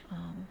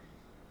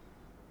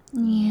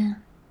 Yeah.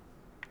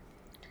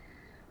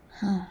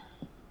 Huh.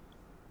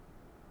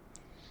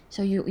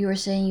 So you were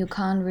saying you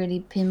can't really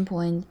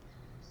pinpoint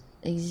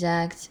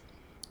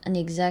an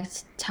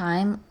exact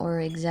time or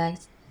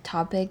exact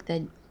topic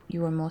that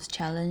you were most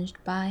challenged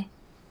by,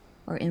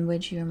 or in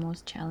which you were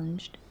most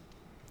challenged?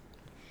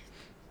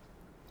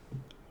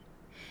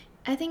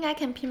 I think I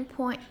can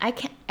pinpoint. I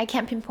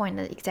can't pinpoint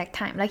the exact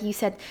time. Like you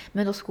said,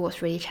 middle school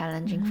was really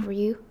challenging for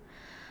you.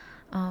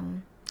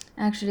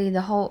 Actually,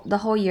 the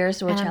whole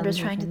years were And I'm just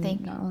challenging trying for to me,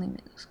 think. not only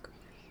middle school.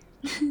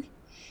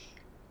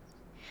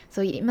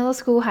 So middle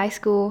school, high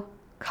school,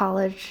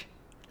 college,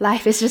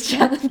 life is just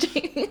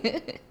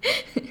challenging.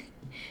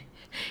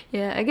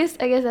 Yeah, I guess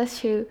that's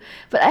true.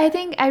 But I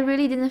think I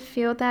really didn't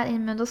feel that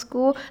in middle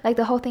school. Like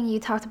the whole thing you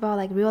talked about,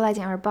 like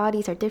realizing our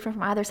bodies are different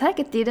from others. I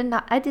did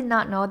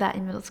not know that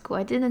in middle school.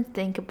 I didn't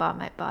think about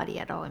my body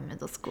at all in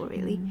middle school,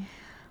 really.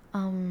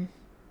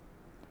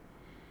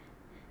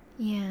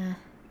 Yeah.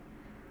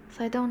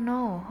 So I don't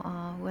know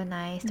when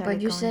I But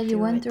started you going said you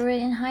through went it. through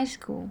it in high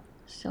school,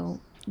 so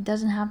it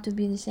doesn't have to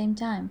be the same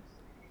time.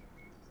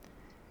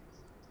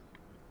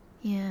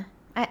 Yeah.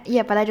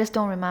 Yeah, but I just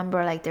don't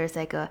remember like there's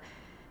like a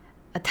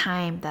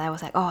time that I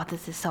was like, oh,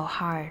 this is so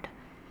hard.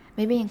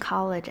 Maybe in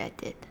college I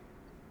did.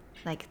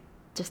 Like,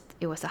 just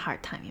it was a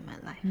hard time in my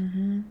life.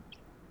 Mm-hmm.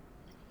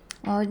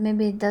 Well,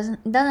 maybe it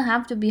doesn't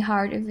have to be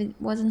hard if it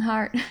wasn't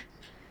hard.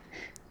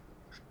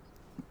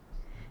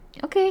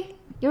 Okay,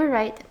 you're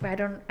right.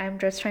 But I'm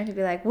just trying to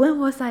be like, when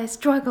was I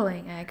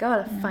struggling? I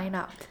gotta Yeah. find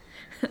out.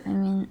 I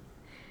mean,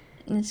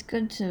 it's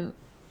good to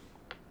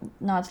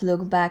not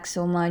look back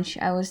so much.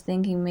 I was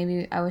thinking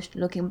maybe I was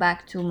looking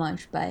back too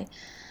much by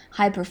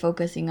hyper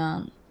focusing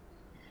on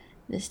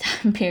this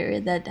time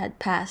period that had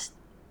passed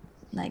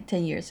like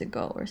 10 years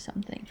ago or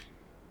something.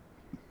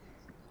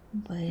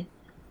 But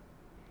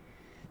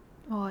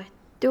Oh,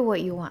 do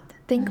what you want.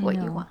 Think I what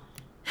you know. want.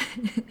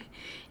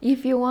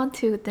 If you want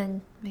to,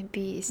 then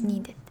maybe it's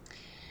needed.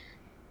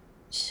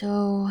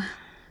 So,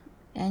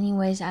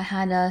 anyways, I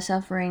had a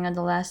suffering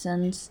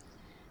adolescence,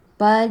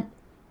 but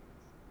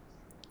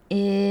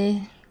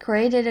it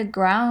created a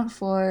ground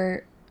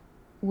for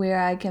where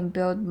I can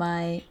build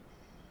my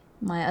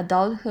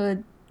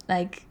adulthood,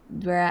 like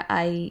where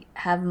I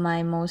have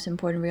my most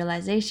important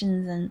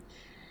realizations and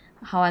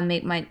how I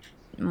make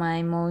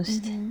my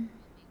most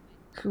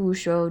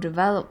crucial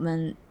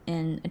development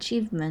and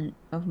achievement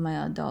of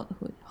my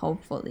adulthood,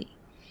 hopefully.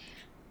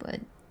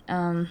 But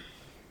um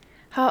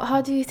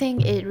How do you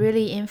think it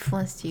really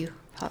influenced you?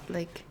 How,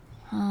 like,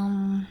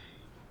 um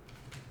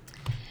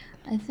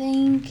I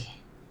think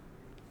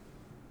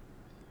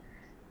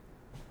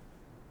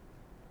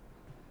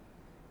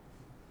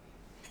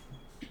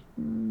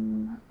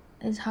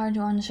it's hard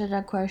to answer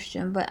that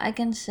question, but I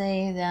can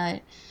say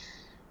that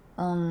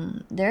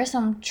there are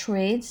some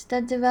traits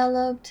that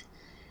developed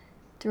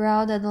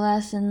throughout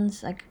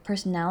adolescence, like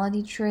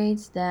personality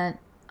traits that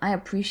I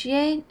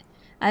appreciate.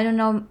 I don't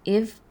know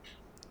if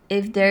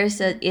there's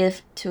a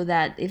if to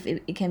that, if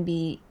it can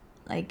be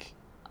like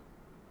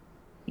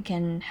it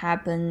can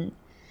happen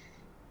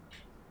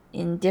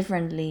in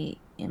differently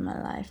in my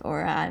life,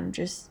 or I'm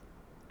just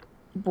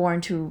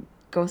born to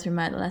go through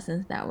my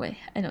adolescence that way.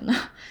 I don't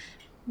know.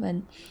 But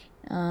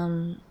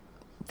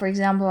for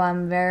example, I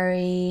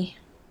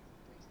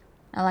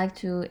like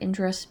to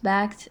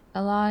introspect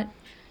a lot.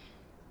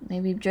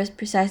 Maybe just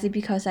precisely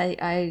because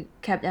I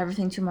kept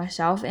everything to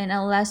myself in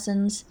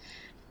adolescence.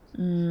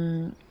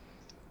 Mm,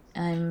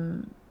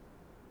 I'm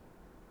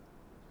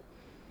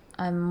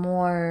I'm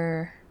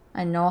more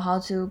I know how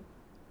to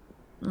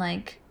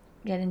like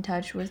get in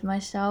touch with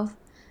myself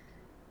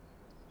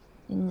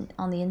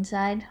on the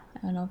inside. I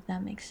don't know if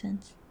that makes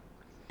sense.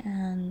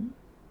 And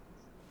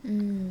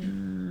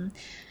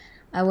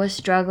I was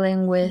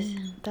struggling with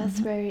that's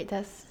like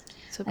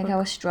super I cool.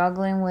 was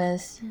struggling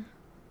with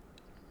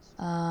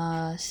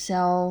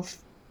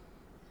self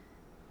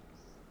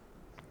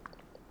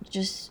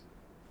just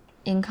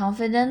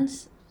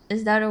inconfidence.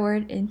 Is that a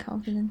word?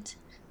 Inconfidence?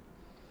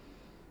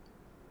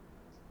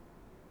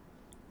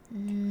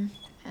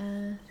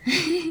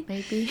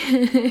 Maybe.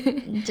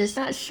 Just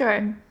Not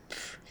sure.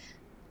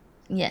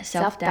 yeah,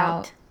 self Self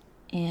doubt doubt.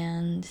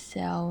 and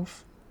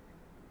self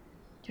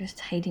just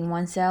hating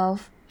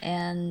oneself,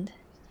 and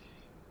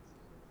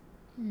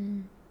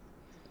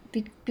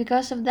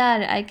because of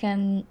that I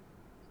can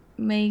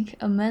make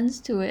amends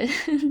to it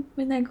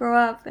when I grow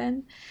up,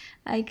 and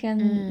I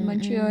can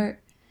mature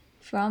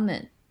from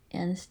it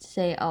and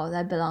say, oh,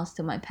 that belongs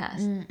to my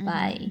past.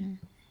 Bye.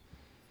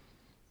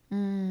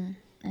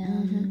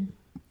 And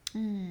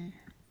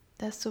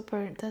That's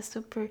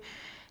super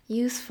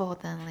useful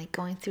then, like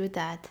going through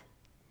that.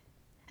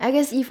 I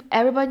guess if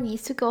everybody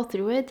needs to go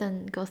through it,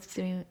 then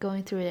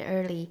going through it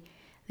early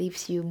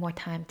leaves you more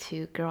time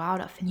to grow out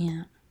of it.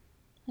 yeah,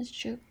 that's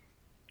true.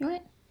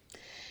 Right.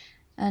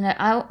 And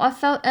I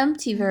felt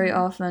empty very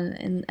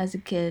often as a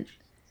kid,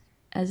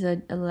 as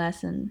a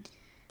adolescent.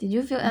 Did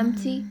you feel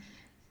empty?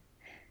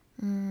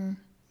 No.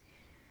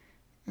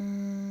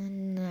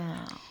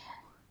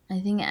 I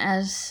think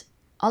as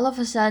all of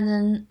a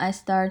sudden I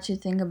start to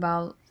think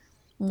about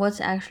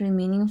what's actually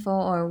meaningful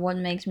or what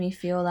makes me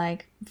feel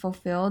like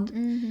fulfilled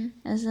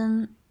as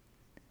in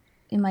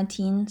my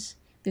teens.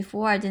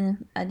 Before I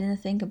didn't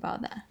think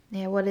about that.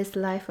 Yeah, what is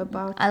life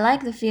about? I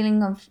like the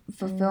feeling of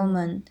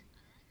fulfillment,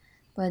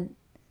 but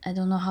I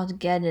don't know how to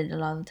get it a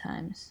lot of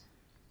times.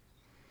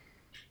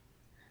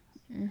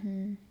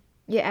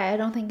 Yeah, I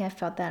don't think I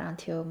felt that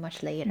until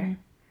much later.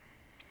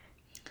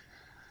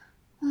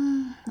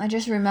 I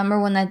just remember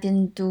when I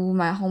didn't do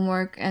my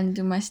homework and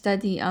do my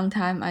study on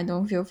time, I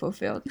don't feel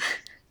fulfilled.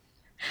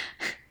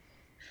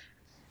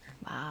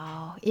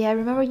 Wow. Yeah, I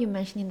remember you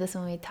mentioning this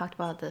when we talked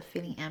about the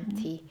feeling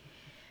empty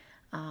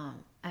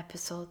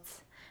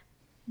episodes.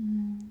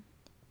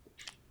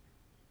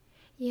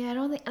 Yeah, I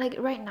don't think like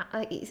right now,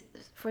 like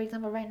for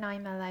example, right now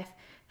in my life,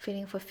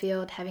 feeling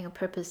fulfilled, having a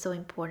purpose is so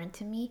important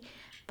to me.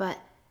 But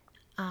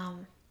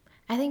um,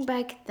 I think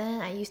back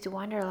then I used to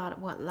wonder a lot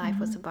what life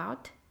was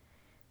about,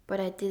 but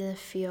I didn't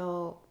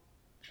feel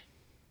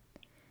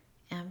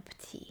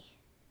empty.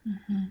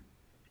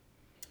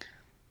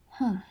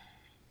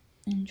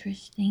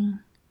 Interesting.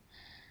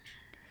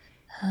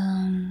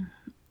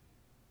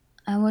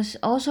 I was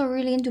also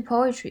really into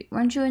poetry.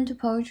 Weren't you into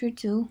poetry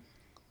too?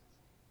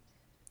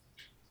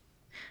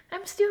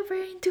 I'm still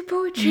very into Yeah,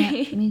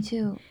 poetry. me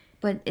too.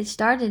 But it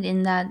started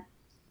in that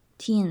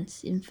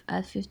teens,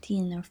 at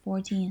 15 or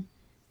 14.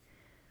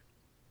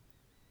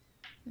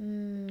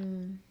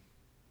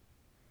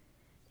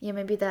 Yeah,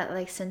 maybe that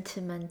like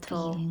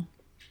sentimental Feeling.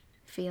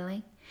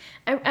 feeling.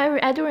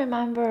 I do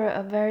remember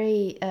a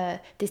very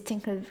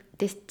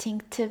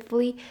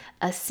distinctively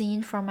a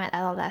scene from my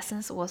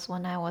adolescence was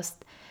when I was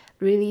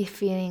really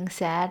feeling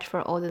sad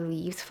for all the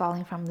leaves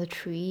falling from the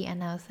tree,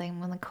 and I was like, I'm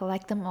gonna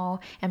collect them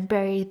all and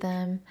bury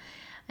them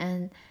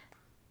and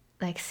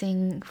like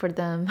sing for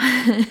them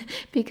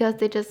because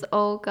they just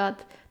all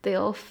got they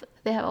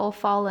have all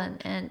fallen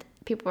and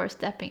people are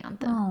stepping on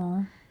them.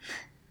 Oh,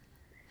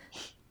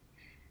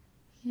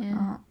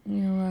 Yeah.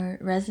 you were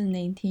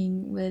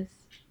resonating with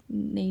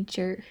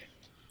nature.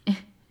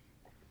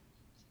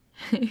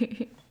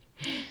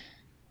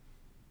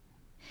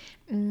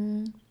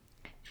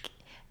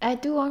 I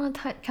do want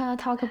to kind of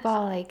talk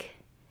about like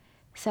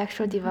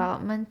sexual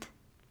development,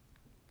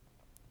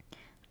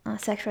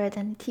 sexual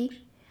identity,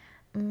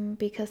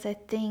 because I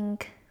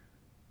think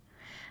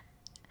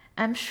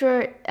I'm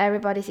sure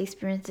everybody's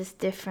experience is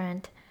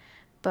different,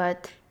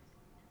 but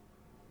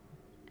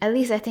at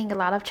least I think a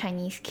lot of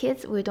Chinese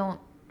kids we don't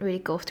really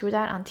go through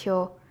that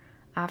until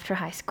after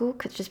high school,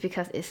 just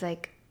because it's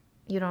like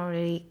you don't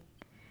really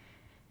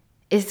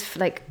it's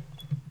like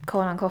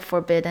quote unquote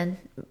forbidden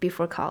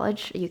before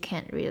college. You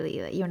can't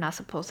really like, you're not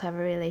supposed to have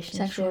a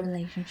Sexual relationship.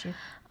 relationship.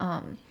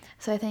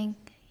 So I think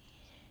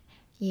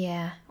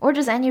yeah, or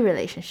just any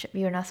relationship.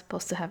 You're not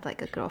supposed to have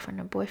like a girlfriend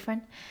or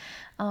boyfriend.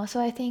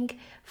 So I think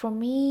for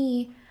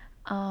me,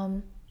 I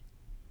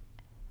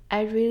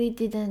really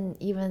didn't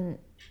even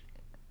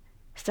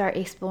start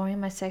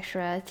exploring my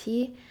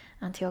sexuality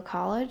until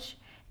college.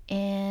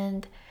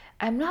 And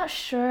I'm not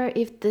sure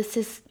if this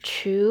is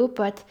true,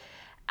 but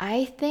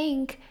I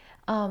think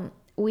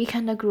we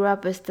kind of grew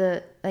up as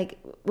the like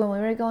when we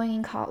were going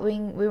in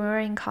when we were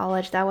in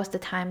college, that was the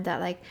time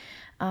that like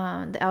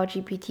the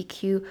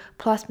LGBTQ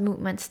plus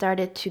movement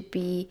started to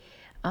be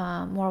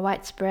more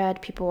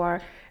widespread. People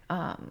are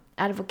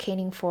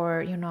advocating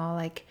for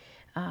like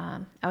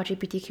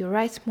LGBTQ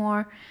rights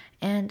more,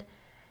 and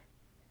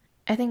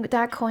I think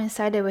that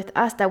coincided with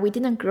us that we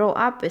didn't grow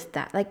up with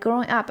that. Like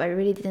growing up, I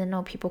really didn't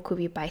know people could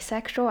be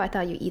bisexual. I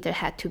thought you either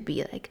had to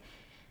be like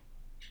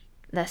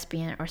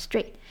lesbian or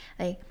straight.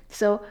 Like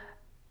so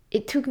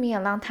it took me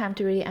a long time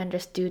to really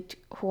understood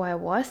who I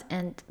was,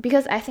 and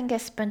because I think I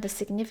spent a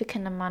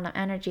significant amount of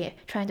energy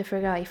trying to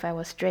figure out if I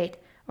was straight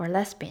or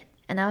lesbian.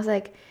 And I was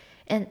like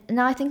and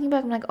now thinking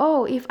back, I'm like,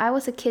 oh, if I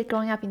was a kid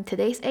growing up in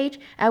today's age,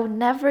 I would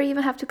never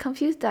even have to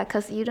confuse that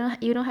because you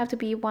don't have to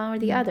be one or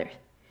the other.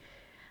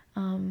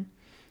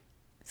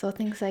 So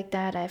things like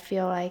that, I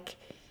feel like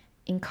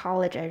in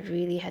college I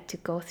really had to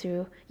go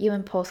through,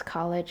 even post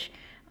college.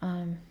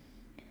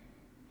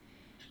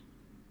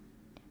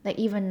 Like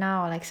even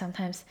now, like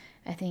sometimes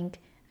I think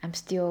I'm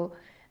still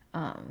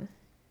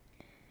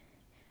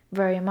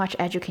very much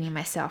educating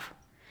myself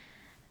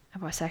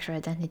about sexual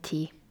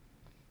identity.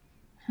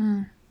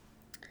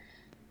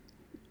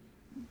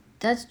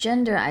 That's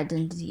gender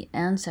identity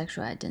and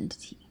sexual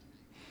identity.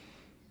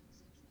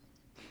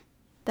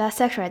 That's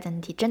sexual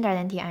identity. Gender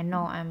identity, I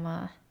know I'm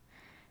a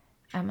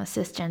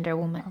cisgender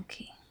woman.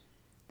 Okay.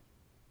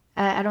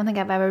 I don't think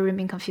I've ever really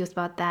been confused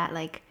about that.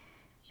 Like,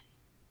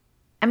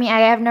 I mean,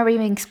 I have never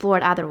even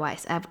explored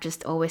otherwise. I've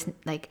just always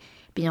like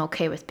been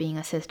okay with being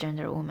a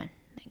cisgender woman.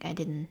 Like, I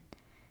didn't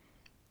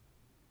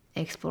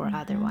explore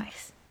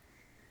otherwise.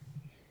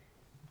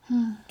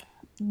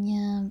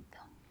 Yeah.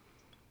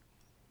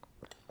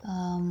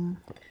 Um.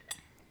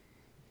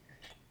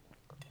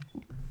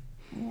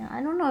 Yeah,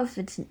 I don't know if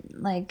it's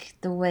like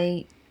the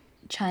way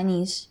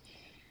Chinese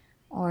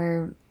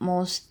or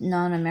most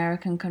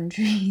non-American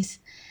countries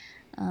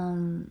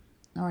or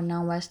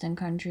non-Western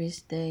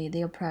countries,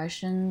 the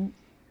oppression,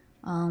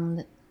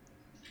 the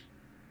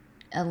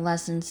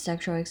adolescent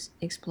sexual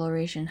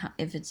exploration.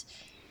 If it's,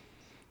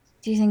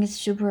 do you think it's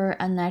super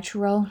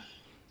unnatural?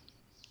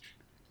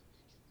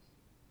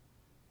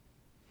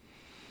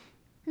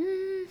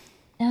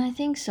 And I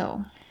think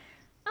so.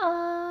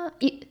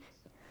 Y-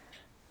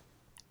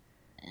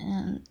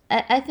 And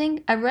I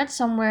think I read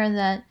somewhere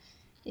that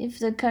if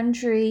the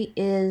country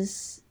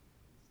is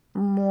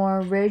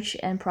more rich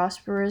and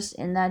prosperous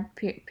in that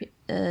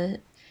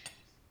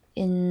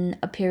in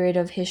a period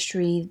of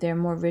history, they're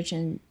more rich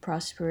and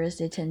prosperous.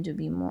 They tend to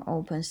be more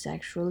open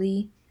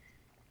sexually.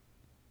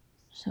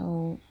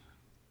 So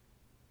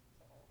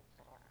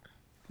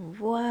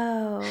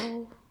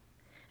Whoa.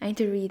 I need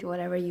to read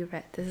whatever you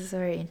read. This is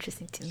very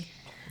interesting to me.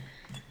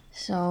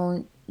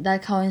 so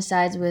that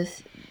coincides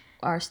with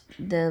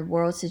the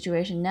world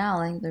situation now.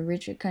 Like the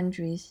richer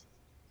countries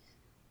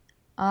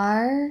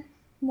are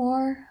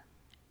more,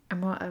 Or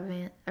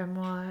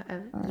more,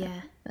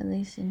 yeah. at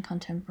least in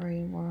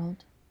contemporary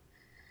world.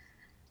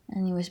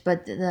 Anyways,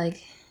 but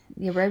like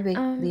the Arabic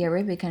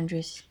Um,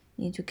 countries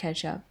need to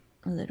catch up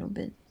a little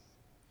bit.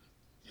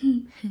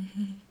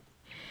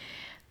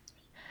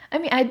 I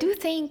mean, I do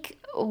think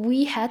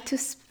we had to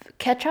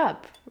catch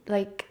up.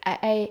 Like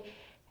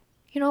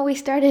we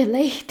started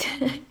late.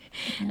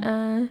 Yeah.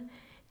 uh,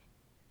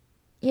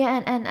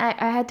 yeah, and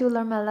I had to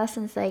learn my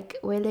lessons like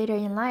way later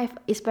in life,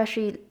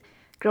 especially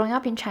growing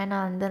up in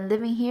China and then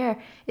living here.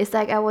 It's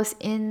like I was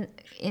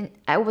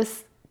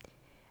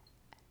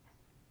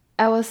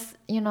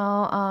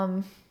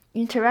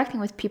interacting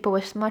with people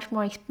with much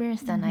more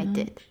experience than I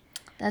did.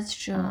 That's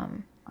true.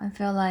 Um, I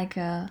feel like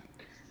I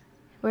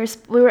was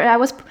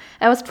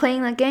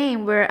playing a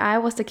game where I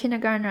was the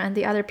kindergartner and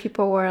the other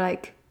people were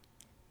like,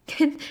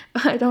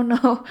 I don't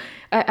know.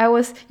 I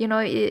was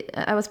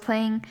I was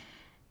playing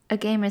a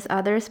game as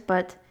others,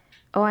 but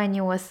all I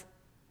knew was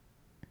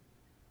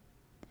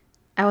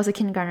I was a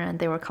kindergartner and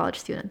they were college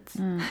students.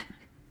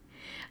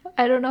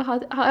 I don't know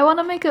how I want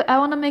to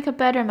make a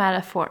better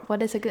metaphor.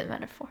 What is a good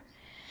metaphor?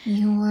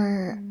 you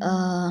were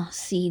a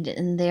seed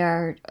and they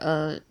are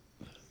a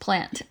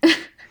plant.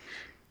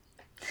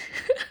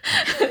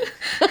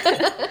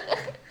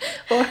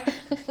 Or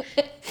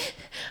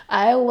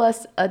I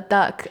was a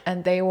duck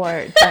and they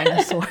were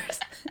dinosaurs.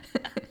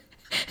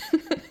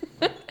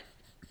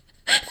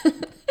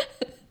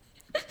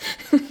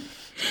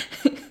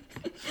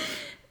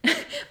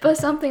 But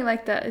something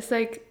like that. It's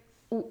like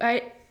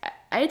I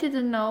I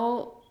didn't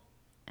know,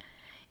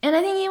 and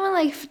I think even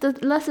like the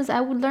lessons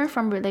I would learn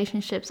from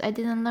relationships, I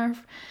didn't learn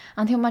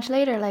until much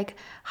later, like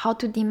how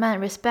to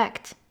demand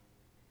respect,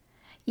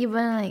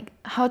 even like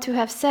how to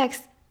have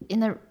sex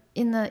in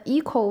a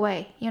equal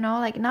way,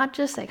 like not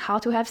just like how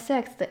to have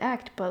sex, the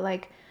act, but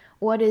like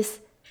what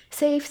is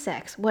safe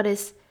sex, what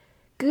is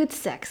good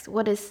sex,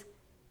 what is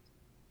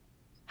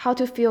how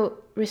to feel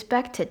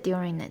respected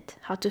during it,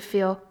 how to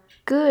feel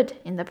good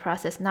in the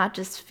process, not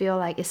just feel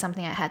like it's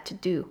something I had to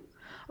do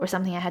or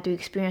something I had to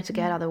experience to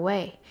get out of the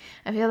way.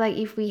 I feel like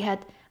if we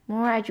had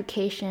more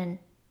education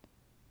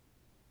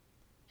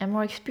and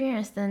more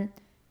experience, then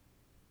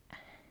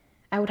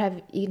I would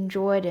have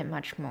enjoyed it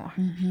much more.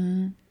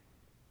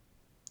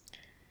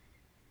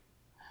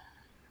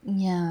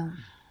 Yeah,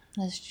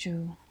 that's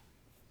true.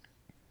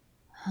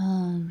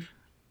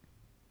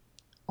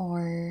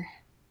 Or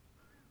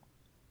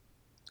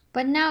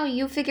but now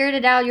you figured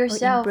it out Or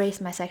yourself. embrace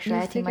my You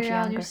sexuality figured much it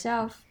out younger.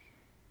 yourself.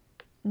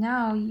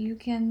 Now you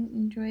can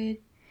enjoy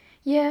it.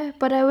 Yeah,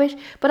 but I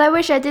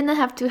wish I didn't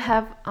have to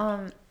have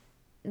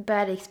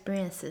bad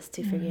experiences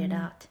to figure it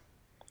out.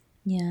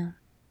 Yeah,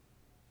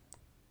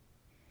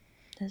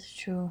 that's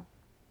true.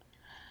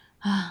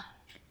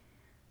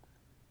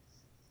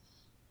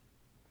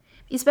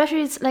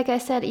 Especially, it's like I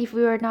said, if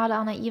we were not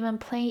on an even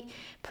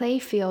play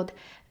field,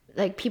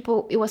 like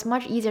people, it was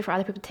much easier for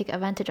other people to take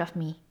advantage of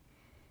me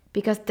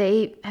because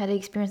they had the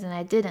experience and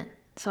I didn't.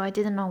 So I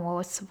didn't know what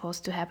was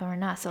supposed to happen or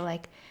not. So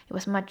like it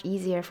was much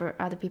easier for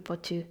other people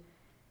to,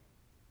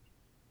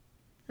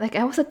 like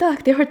I was a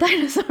duck, they were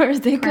dinosaurs.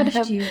 They could Crushed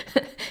have you.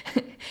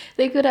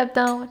 they could have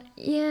done.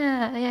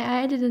 Yeah,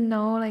 I didn't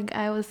know, like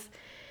I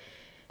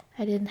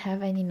didn't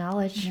have any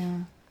knowledge. Yeah.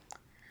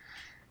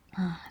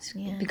 It's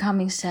Yeah.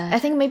 becoming sad. I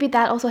think maybe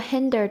that also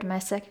hindered my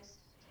sex.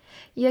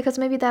 Yeah, because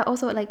maybe that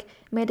also like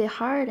made it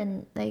hard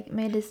and like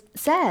made it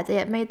sad.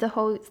 It made the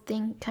whole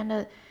thing kind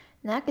of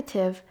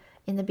negative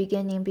in the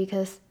beginning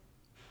because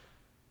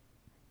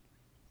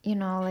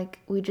like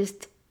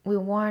we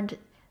weren't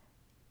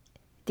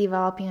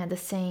developing at the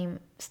same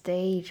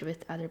stage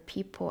with other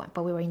people,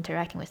 but we were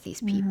interacting with these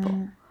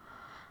people.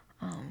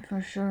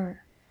 For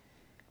sure.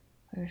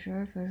 For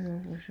sure, for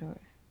sure, for sure.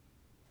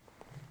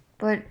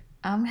 But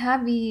I'm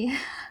happy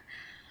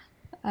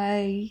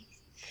I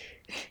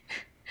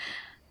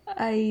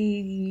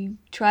I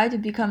tried to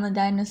become a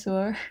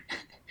dinosaur.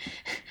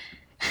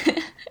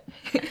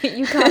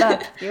 You caught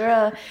up.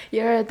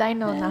 You're a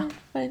dino now.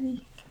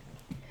 Funny.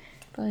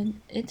 But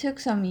it took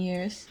some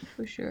years,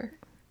 for sure.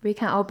 We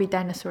can all be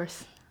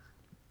dinosaurs.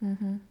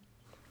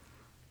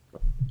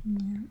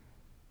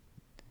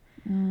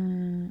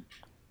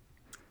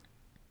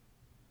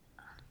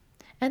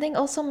 I think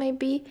also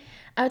maybe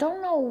I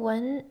don't know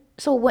when.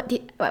 So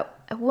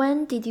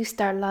when did you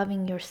start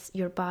loving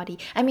your body?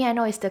 I mean, I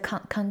know it's the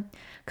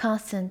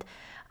constant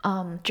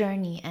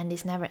journey and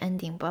it's never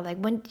ending. But like,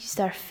 when did you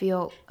start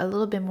feel a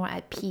little bit more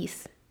at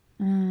peace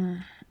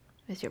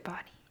with your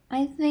body?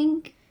 I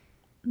think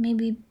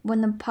maybe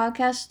when the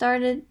podcast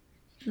started,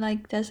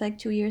 like that's like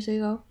 2 years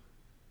ago.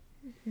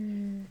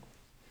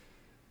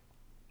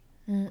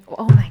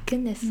 Oh my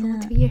goodness, Yeah.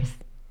 only 2 years.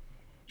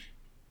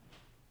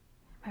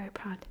 Very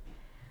proud.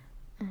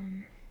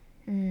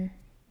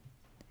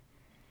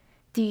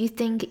 Do you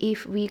think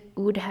if we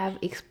would have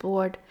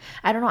explored,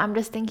 I don't know, I'm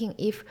just thinking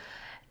if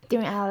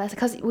during adolescence,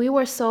 because we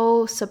were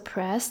so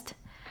suppressed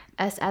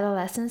as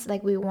adolescents,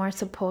 like we weren't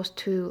supposed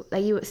to,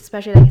 like you,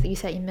 especially like you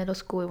said in middle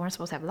school, we weren't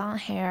supposed to have long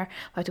hair,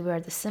 we had to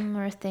wear the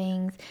similar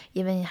things.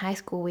 Even in high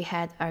school, we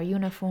had our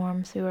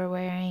uniforms we were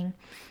wearing.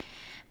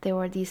 There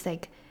were these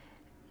like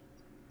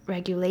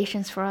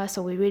regulations for us,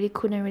 so we really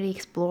couldn't really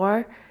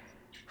explore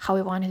how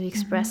we wanted to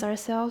express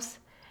ourselves,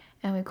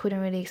 and we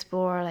couldn't really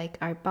explore like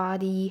our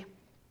body,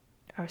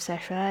 our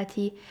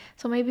sexuality.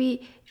 So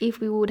maybe if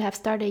we would have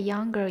started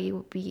younger, it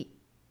would be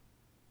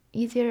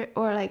easier,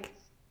 or like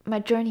my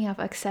journey of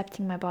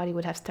accepting my body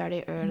would have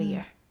started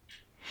earlier.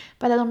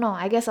 But I don't know.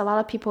 I guess a lot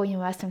of people in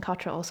Western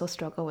culture also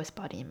struggle with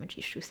body image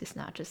issues. It's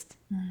not just.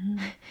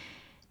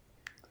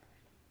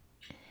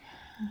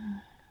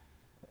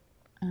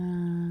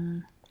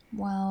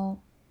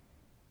 Well,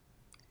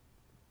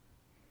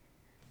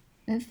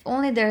 if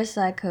only there's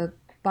like a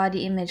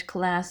body image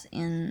class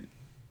in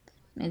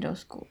middle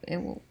school, it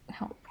will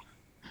help.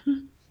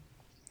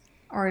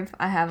 Or if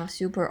I have a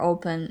super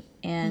open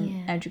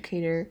and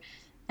educator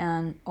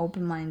and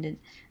open-minded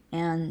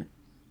and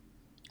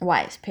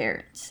wise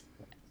parents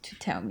to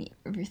tell me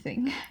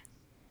everything.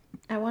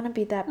 I want to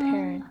be that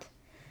parent.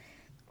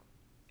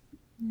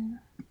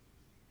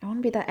 I want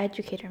to be that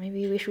educator.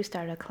 Maybe we should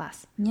start a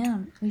class.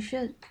 Yeah, we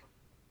should.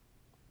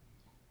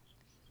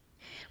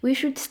 We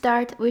should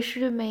start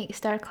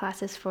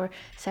classes for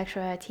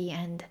sexuality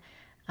and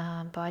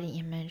body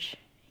image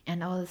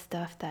and all the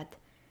stuff that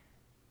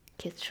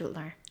kids should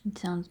learn. It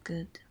sounds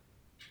good.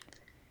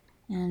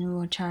 And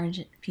we'll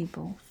charge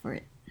people for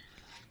it.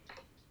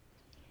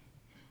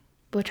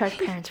 We'll charge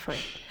parents for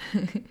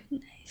it.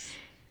 Nice.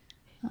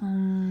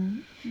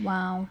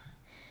 Wow.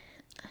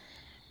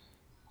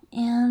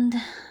 And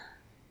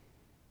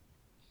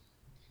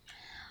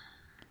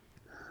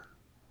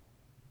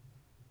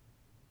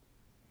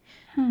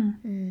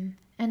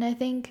and I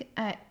think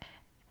a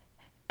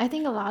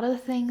lot of the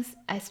things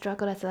I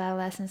struggled as an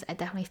adolescent, I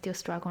definitely still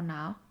struggle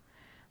now,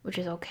 which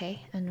is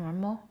okay and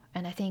normal.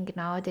 And I think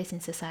nowadays in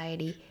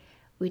society,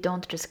 we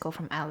don't just go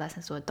from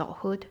adolescence to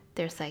adulthood.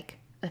 There's like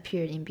a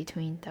period in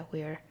between that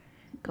we're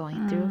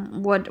going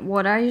through.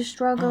 what are you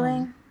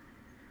struggling?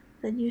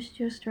 That you're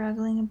still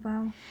struggling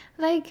about?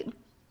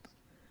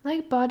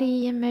 Like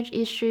body image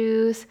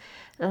issues,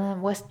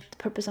 what's the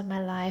purpose of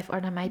my life, or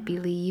my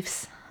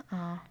beliefs,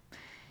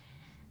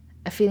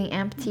 feeling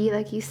empty,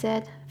 like you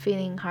said,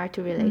 feeling hard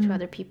to relate to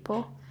other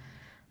people.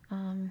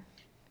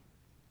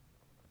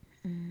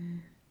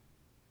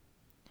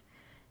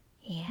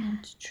 Yeah.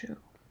 That's true.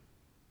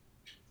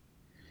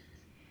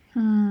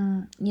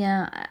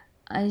 Yeah,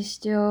 I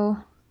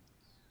still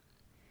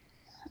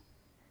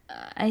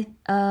I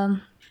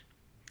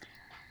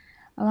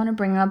want to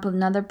bring up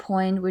another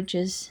point, which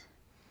is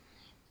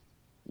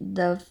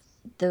the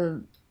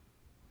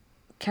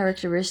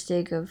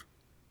characteristic of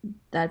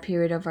that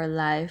period of our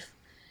life,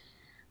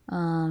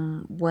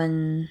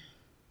 when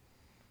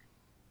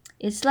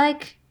it's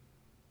like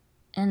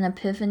an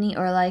epiphany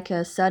or like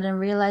a sudden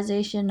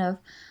realization of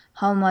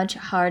how much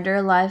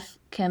harder life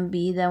can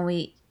be than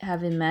we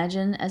have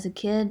imagined as a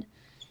kid,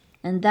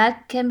 and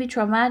that can be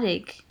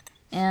traumatic.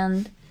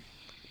 And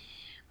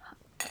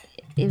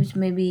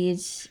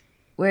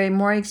we're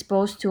more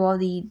exposed to all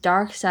the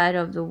dark side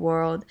of the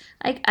world.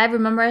 Like, I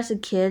remember as a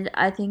kid,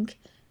 I think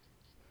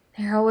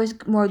there are always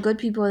more good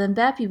people than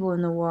bad people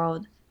in the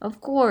world. Of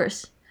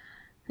course,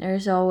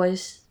 there's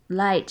always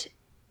light,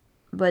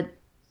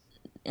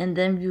 and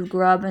then you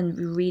grow up and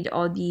you read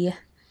all the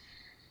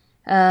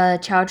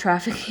child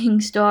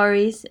trafficking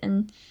stories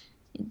and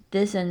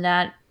this and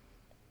that,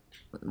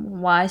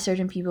 why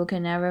certain people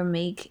can never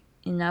make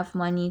enough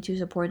money to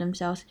support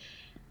themselves,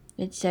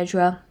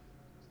 etc.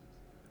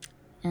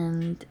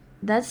 And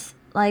that's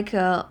like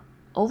a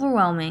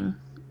overwhelming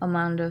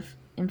amount of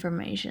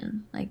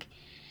information,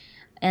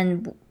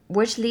 and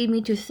which lead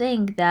me to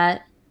think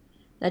that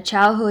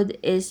childhood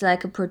is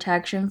like a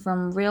protection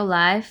from real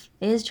life.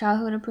 Is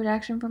childhood a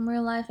protection from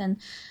real life? And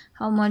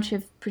how much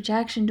of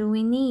protection do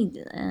we need?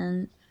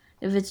 And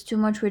if it's too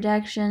much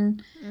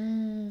protection,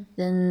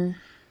 then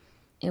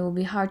it will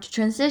be hard to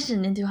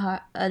transition into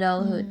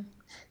adulthood.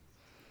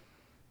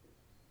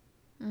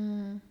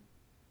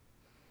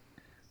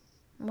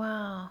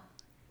 Wow.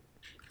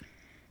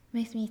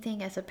 Makes me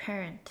think as a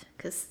parent,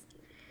 because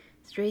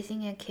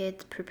raising a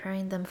kid,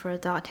 preparing them for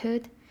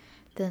adulthood,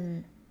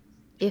 then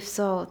if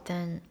so,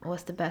 then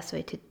what's the best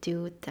way to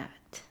do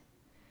that?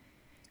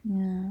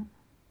 Yeah.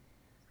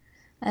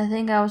 I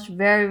think I was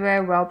very,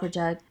 very well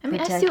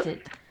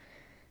protected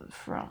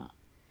from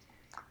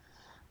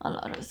a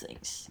lot of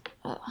things.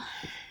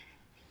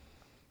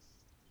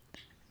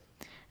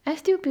 I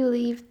still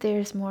believe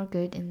there's more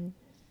good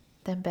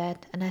than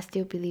bad, and I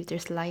still believe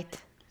there's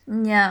light.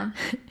 Yeah,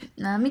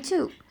 me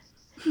too.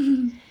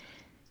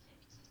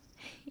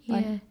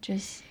 Yeah,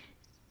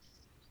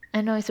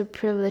 I know it's a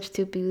privilege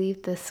to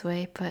believe this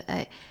way, but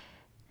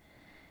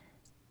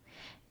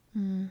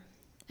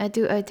I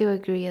do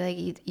agree. Like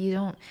you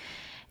don't.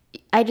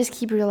 I just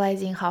keep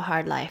realizing how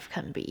hard life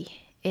can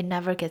be. It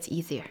never gets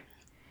easier.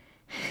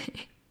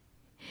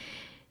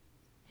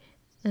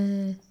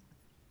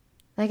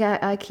 Like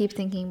I keep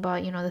thinking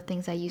about the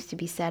things I used to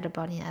be sad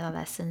about in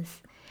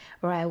adolescence,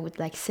 where I would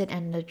like sit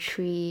under a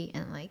tree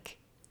and like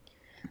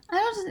I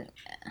don't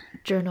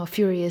journal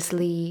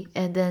furiously,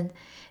 and then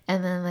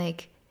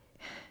like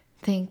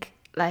think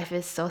life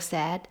is so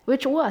sad,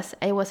 which it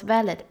was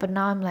valid, but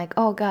now I'm like,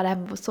 oh god, I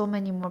have so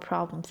many more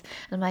problems.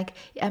 And I'm like,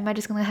 am I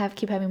just gonna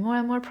keep having more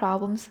and more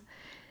problems?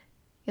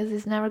 Because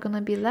it's never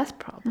gonna be less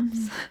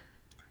problems.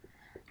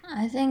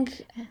 I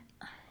think,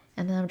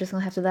 And then I'm just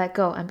gonna have to let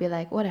go and be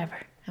like, whatever,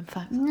 I'm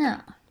fine. no,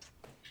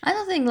 I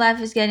don't think life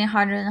is getting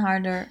harder and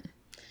harder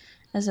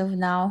as of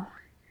now.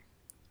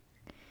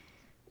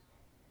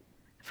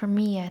 For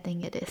me, I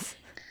think it is.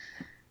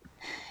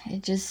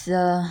 It's just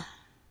the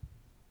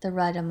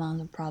right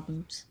amount of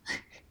problems.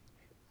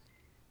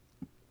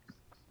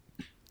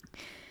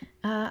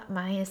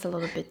 Mine is a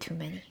little bit too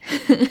many.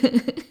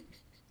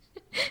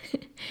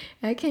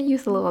 I can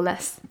use a little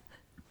less.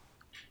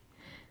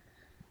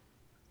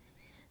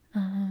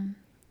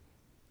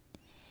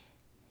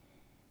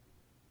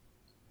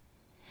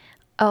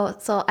 Oh,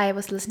 so I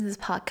was listening to this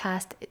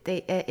podcast.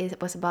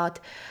 It was about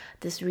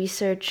this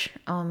research.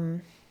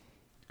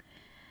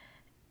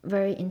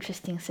 Very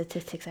interesting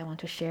statistics I want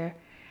to share.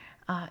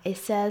 It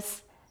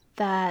says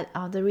that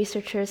the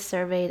researchers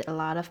surveyed a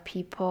lot of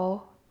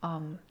people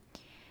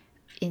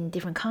in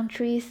different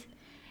countries,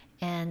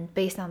 and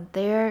based on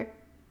their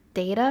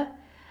data,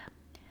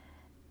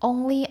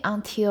 only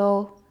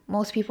until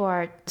most people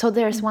are. So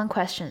there's one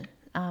question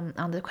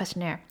on the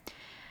questionnaire: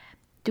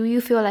 do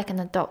you feel like an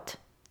adult?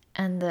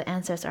 And the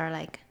answers are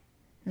like,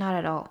 not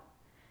at all,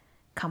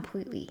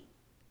 completely,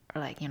 or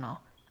like,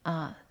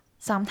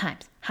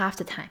 sometimes, half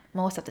the time,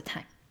 most of the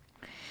time.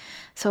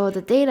 So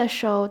the data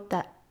showed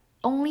that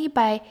only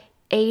by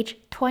age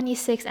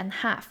 26 and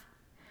half,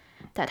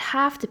 that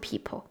half the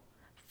people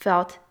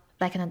felt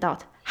like an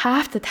adult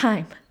half the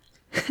time.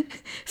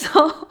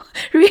 So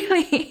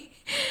really,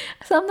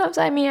 sometimes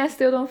I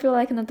still don't feel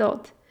like an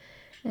adult,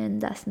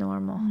 and that's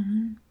normal.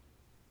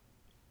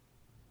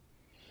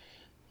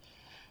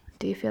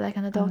 Do you feel like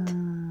an adult?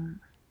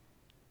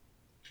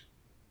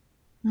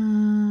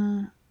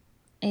 80%,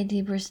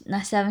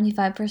 not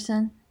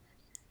 75%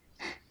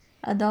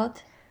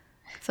 adult.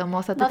 So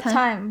most of the Not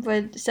time,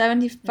 but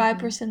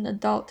 75%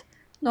 adult,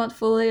 not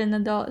fully an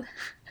adult.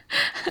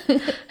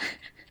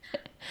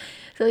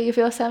 So you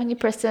feel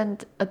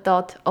 70%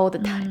 adult all the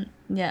time.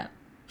 Yeah.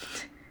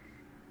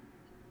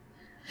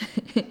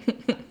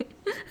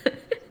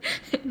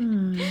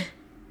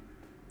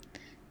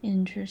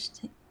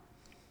 Interesting.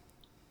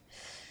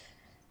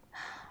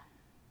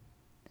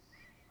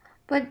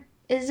 But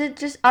is it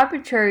just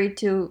arbitrary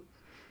to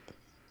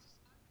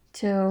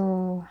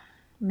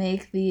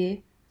make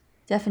the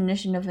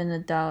definition of an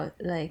adult?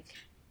 Like,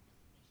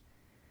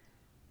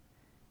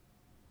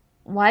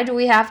 why do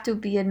we have to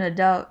be an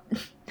adult?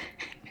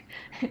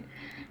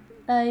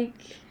 Like,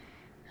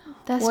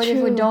 That's what true.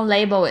 if we don't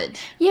label it?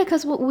 Yeah,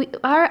 because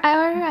our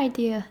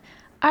idea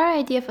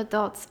of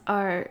adults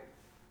are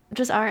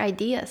just our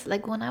ideas.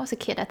 Like when I was a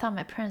kid, I thought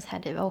my parents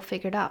had it all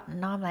figured out,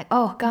 and now I'm like,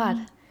 oh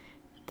god,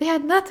 they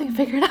had nothing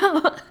figured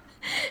out.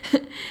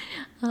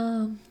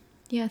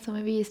 Yeah, so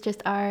maybe it's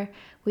just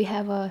we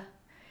have a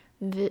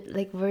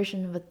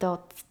version of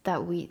adults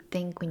that we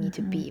think we need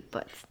to be,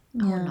 but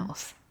who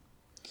knows?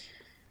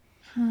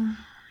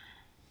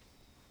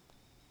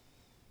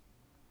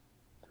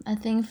 I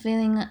think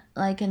feeling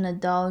like an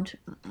adult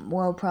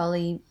will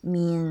probably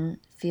mean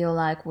feel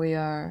like we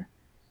are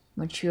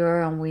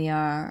mature and we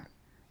are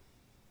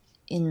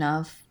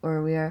enough,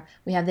 or we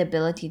have the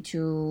ability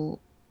to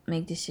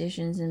make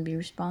decisions and be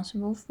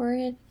responsible for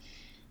it,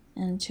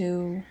 and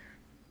to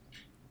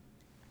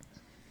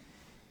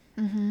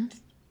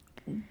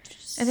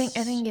I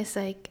think it's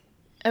like,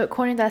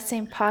 according to that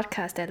same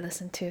podcast I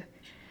listened to,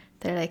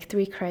 there are like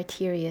 3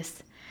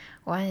 criterias.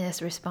 One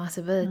is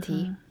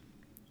responsibility.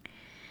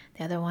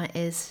 The other one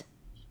is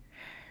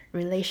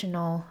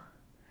relational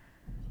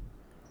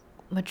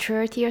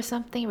maturity or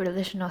something,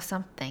 relational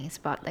something. It's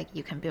about like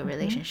you can build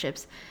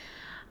relationships.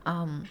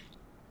 And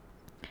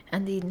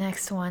the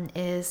next one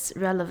is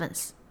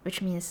relevance,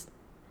 which means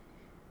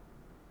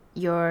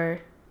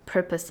your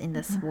purpose in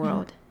this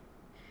world,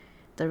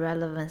 the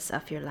relevance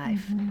of your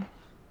life.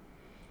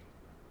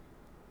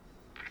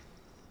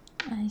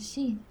 I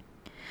see.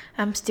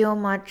 I'm still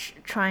much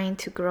trying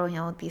to grow in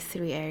all these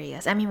 3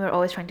 areas. I mean, we're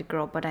always trying to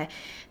grow, but I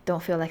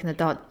don't feel like an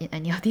adult in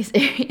any of these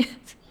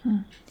areas.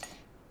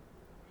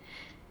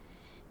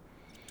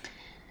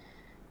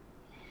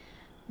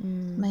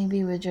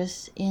 Maybe we're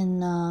just in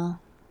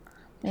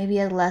maybe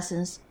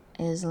adolescence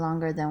is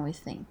longer than we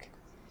think.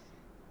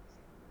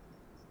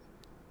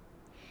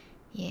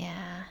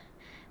 Yeah.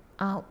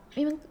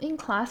 Even in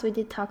class, we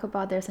did talk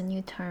about there's a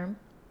new term,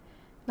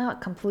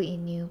 not completely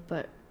new,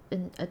 but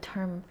a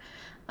term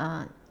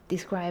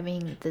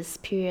describing this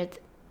period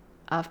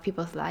of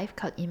people's life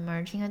called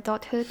emerging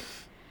adulthood,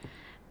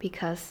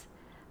 because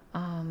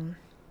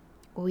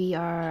we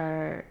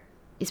are,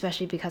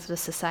 especially because the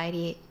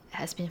society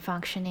has been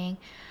functioning.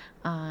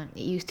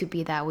 It used to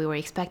be that we were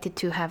expected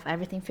to have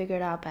everything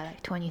figured out by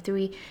like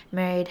 23,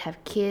 married,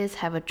 have kids,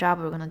 have a job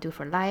we're gonna do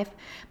for life.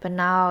 But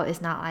now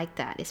it's not like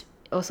that. It's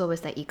also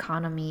with the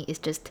economy, it's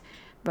just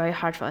very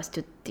hard for us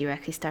to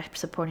directly start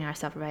supporting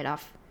ourselves right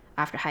off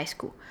after high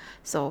school.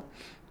 So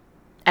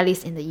at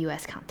least in the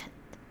US content.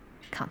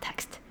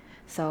 context.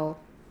 So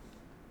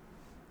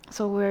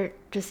we're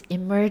just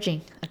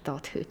emerging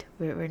adulthood.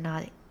 We're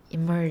not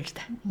emerged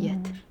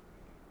yet.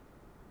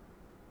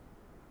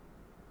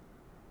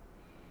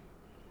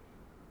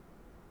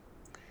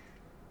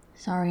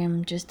 Sorry,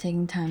 I'm just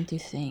taking time to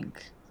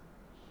think.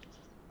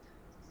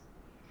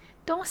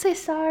 Don't say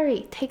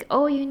sorry. Take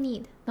all you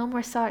need. No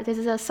more sorry. This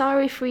is a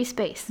sorry-free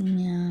space.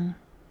 Yeah.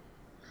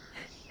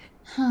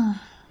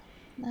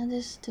 That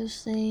is to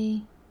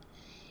say,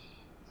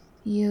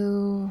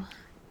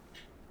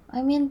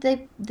 I mean,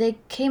 they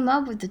came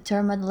up with the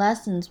term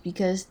adolescence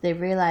because they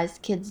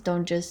realized kids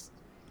don't just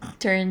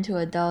turn into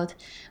adult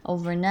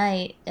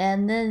overnight,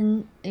 and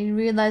then they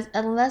realized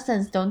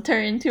adolescents don't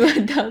turn into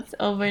adults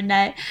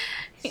overnight.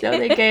 So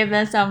they gave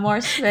them some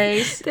more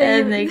space,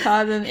 and they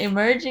called them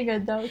emerging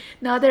adults.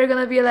 Now they're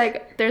gonna be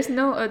like, there's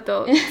no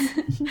adults.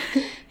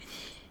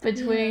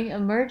 Between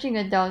emerging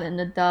adult and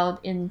adult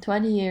in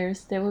 20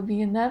 years, there will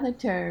be another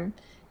term.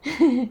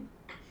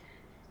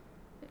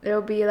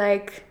 There'll be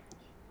like,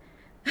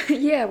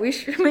 yeah,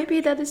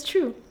 maybe that is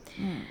true.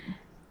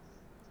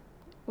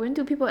 When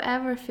do people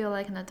ever feel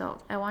like an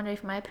adult? I wonder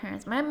if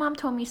my mom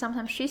told me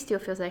sometimes she still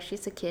feels like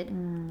she's a kid.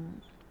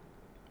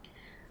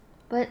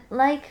 But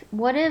like,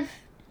 what if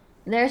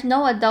there's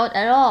no adult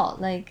at all?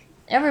 Like,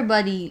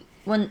 everybody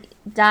when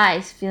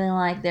dies feeling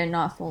like they're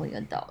not fully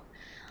adult.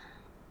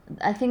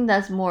 I think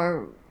that's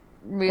more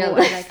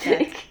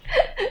realistic.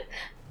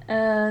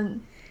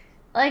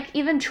 Like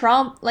even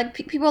Trump, like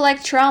people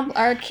like Trump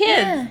are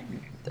kids,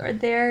 or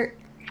they're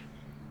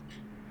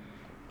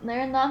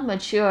not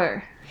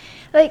mature.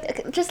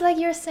 Like, just like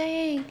you're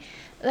saying,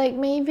 like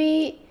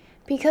maybe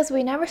because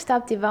we never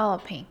stop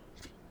developing.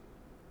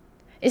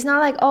 It's not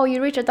like, oh, you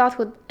reach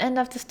adulthood, end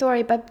of the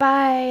story, bye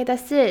bye,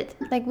 that's it.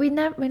 Like we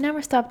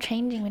never stop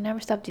changing, we never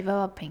stop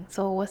developing.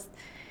 So what's,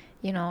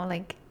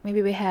 like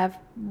maybe we have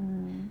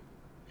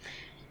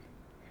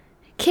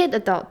kid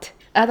adult,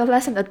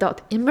 adolescent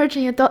adult,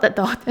 emerging adult, and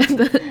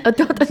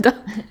adult.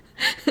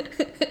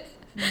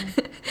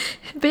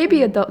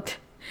 Baby adult.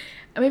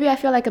 Maybe I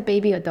feel like a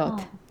baby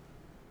adult.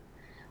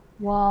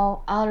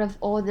 Well, out of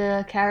all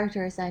the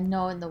characters I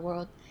know in the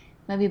world,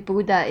 maybe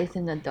Buddha is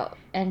an adult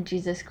and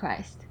Jesus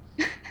Christ.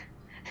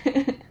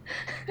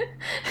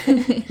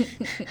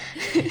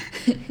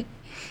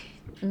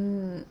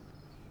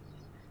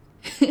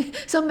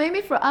 So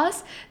maybe for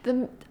us,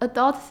 the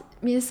adult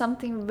means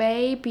something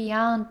way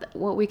beyond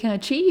what we can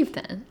achieve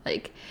then.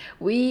 Like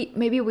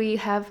maybe we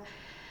have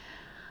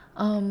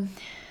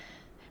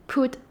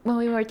put, when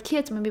we were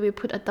kids, maybe we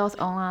put adults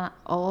on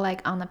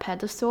a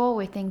pedestal.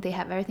 We think they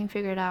have everything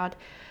figured out.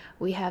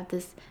 We have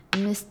this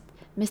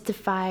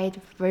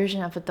mystified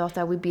version of adults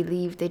that we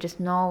believe they just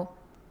know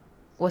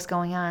what's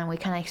going on. We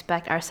kind of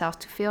expect ourselves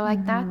to feel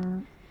like that.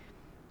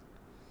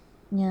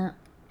 Yeah.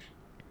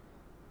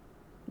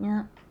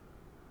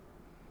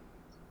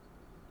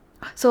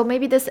 So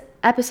maybe this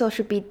episode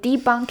should be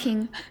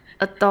debunking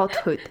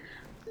adulthood.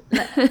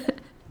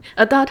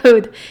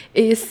 Adulthood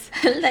is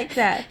like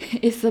that.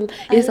 Is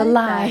a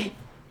lie.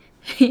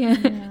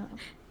 Yeah.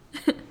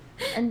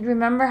 And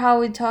remember how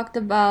we talked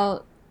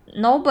about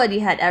nobody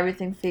had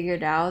everything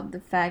figured out. The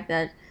fact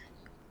that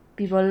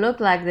people look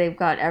like they've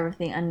got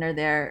everything under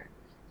their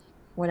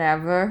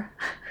whatever.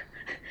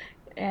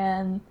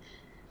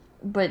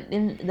 But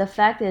the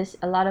fact is,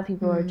 a lot of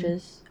people are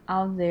just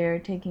out there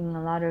taking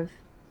a lot of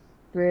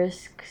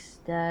risks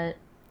that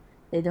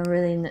they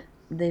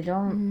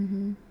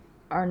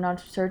are not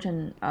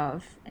certain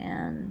of,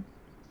 and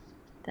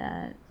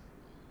that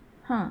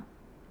I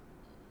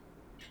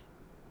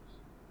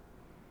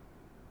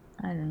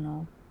don't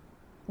know.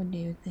 What do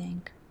you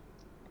think?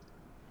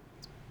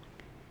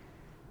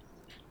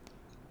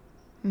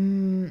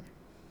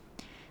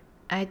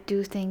 I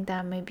do think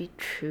that may be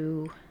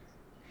true.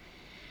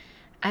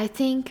 I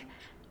think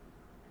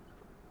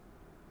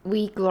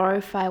we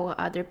glorify what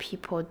other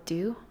people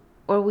do,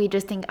 or we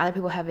just think other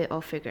people have it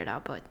all figured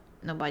out, but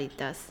nobody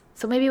does.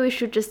 So maybe we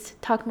should just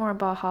talk more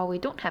about how we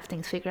don't have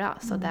things figured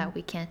out, so that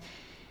we can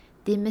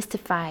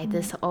demystify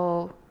this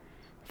all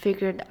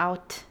figured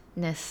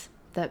outness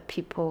that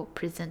people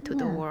present to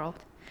the world.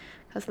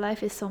 Because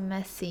life is so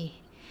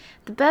messy.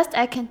 The best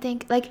I can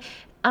think, like,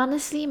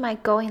 honestly, my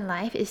goal in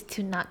life is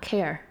to not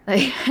care.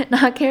 Like,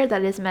 not care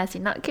that it's messy,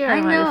 not care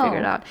I might figure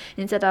it out,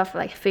 instead of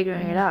like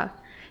figuring it out.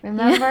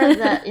 Remember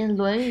that in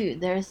论语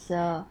there's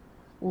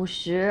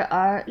 50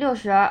而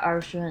60而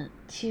耳顺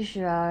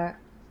70而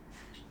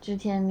知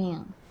天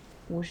命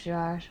50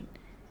而什么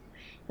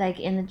like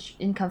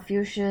in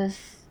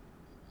Confucius.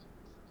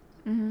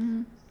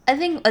 I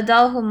think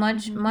adulthood,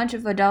 much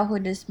of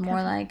adulthood is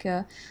more like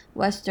a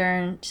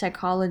Western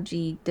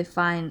psychology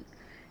defined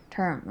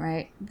term,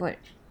 right? But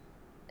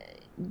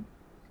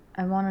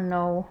I want to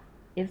know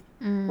if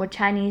what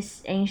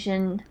Chinese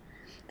ancient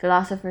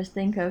philosophers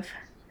think of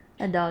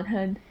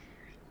adulthood.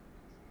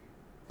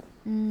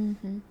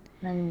 And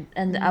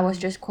I was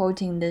just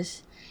quoting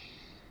this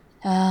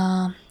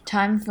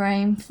time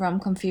frame from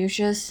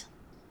Confucius.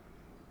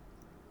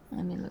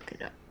 Let me look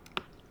it up.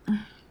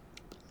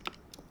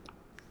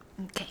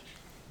 Okay.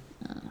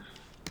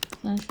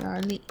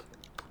 32例。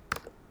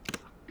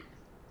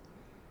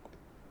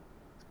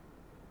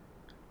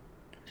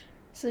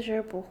40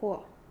而不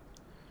惑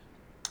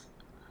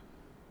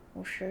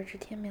，50而知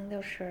天命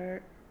，60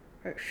而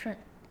耳顺。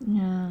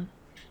Yeah.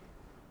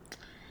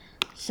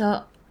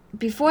 So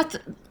before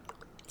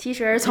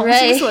 70而从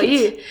心所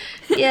欲。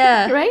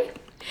Yeah. Right?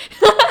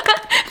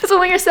 So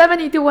when you're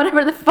 70, do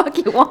whatever the fuck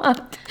you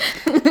want.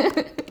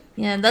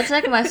 Yeah, that's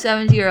like my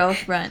 70-year-old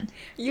friend.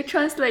 You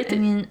translate it. I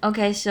mean,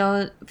 okay,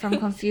 so from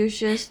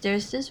Confucius,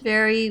 there's this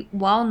very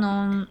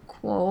well-known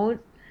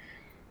quote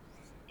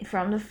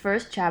from the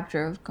first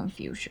chapter of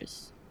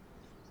Confucius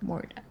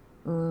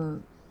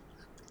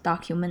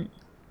document.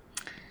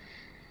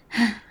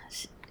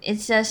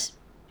 It says,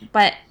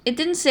 but it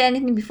didn't say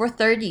anything before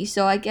 30,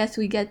 so I guess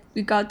we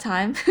got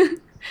time.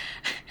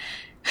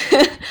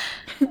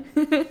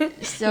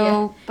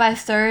 So by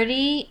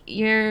 30,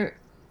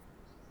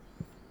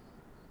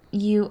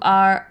 you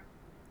are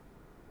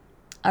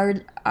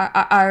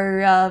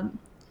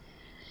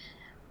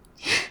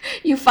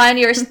you find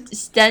your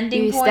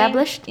standing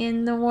point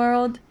in the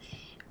world.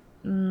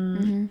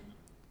 The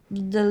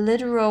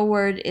literal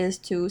word is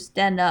to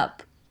stand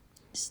up,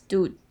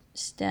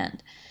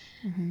 stand.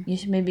 You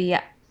should maybe,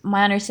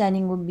 my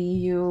understanding would be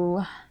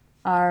you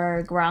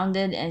are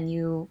grounded and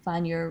you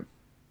find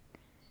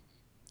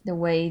the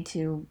way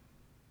to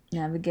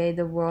navigate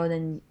the world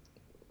and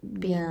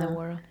be in the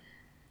world.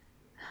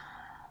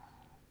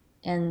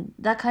 And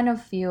that kind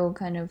of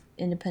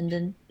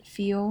independent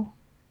feel,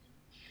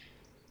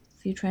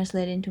 if you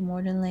translate it into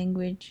modern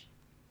language.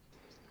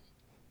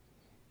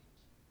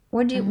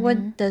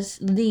 What does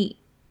li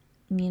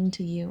mean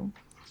to you?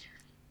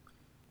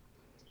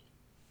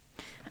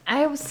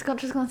 I was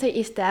just gonna say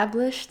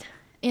established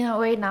in a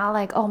way, not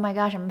like, oh my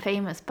gosh, I'm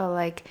famous, but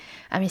like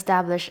I'm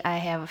established, I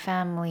have a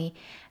family,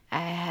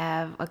 I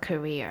have a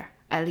career,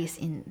 at least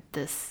in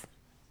this,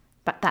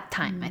 but that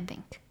time, I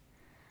think.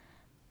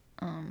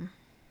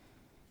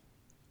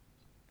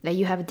 That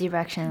you have a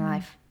direction in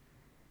life.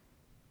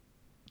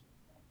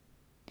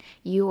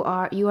 You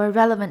are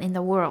relevant in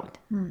the world.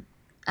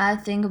 I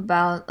think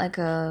about like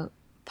a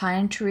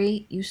pine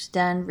tree. You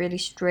stand really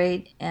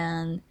straight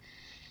and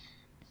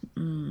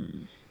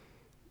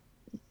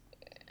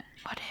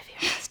What if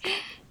you're not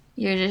straight?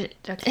 You're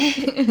just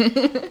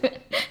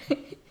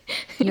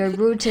you're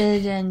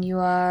rooted and you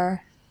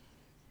are,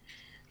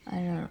 I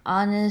don't know,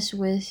 honest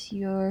with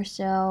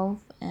yourself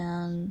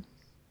and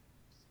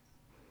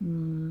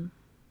you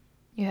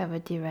have a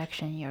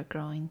direction you're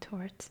growing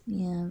towards.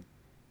 Yeah.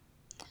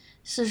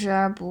 40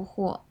而不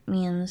惑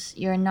means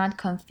you're not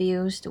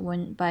confused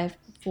when by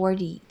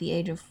 40, the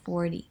age of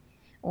 40,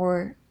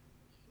 or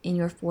in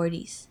your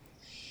 40s.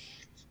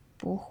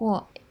 不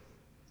惑.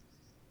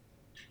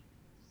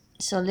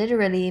 So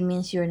literally it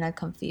means you're not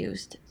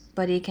confused,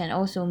 but it can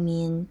also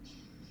mean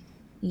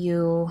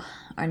you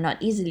are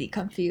not easily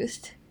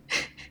confused.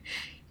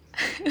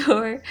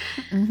 Or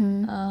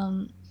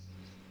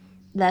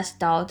less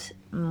doubt,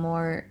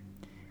 more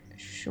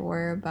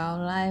sure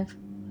about life,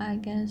 I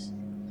guess.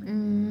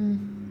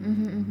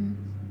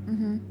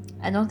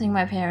 I don't think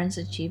my parents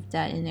achieved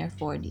that in their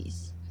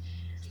 40s.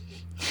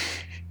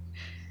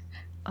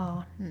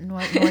 Oh,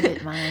 nor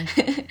did mine.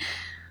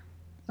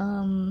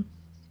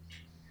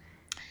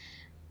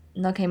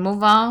 Okay,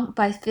 move on.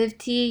 By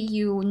 50,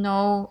 you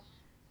know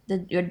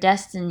your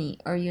destiny,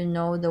 or you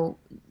know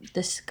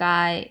the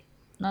sky,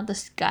 not the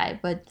sky,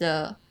 but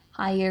the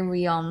higher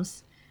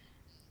realms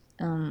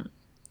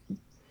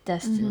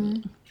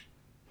destiny.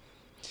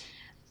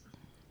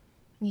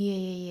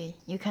 Yeah.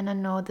 You kind of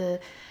know the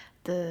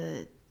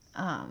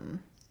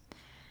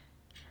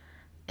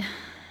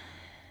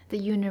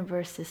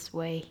universe's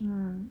way.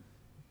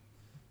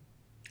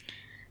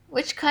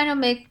 Which kind of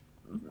make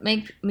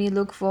me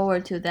look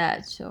forward to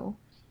that. So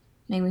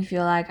make me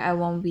feel like I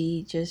won't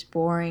be just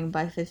boring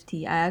by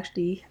 50.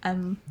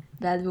 I'm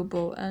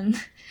valuable and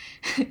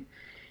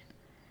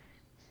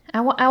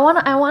I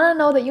wanna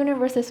know the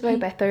universe's way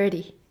by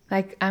 30.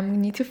 Like I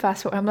need to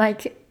fast forward. I'm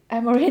like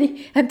I'm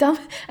done.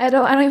 I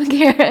don't even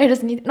care. I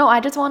just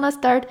wanna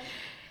start.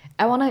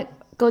 I wanna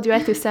go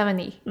direct to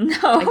 70. No.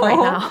 Like right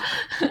now.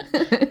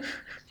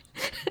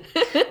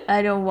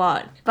 I don't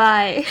want.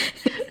 Bye.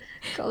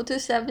 Go to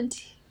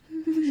 70.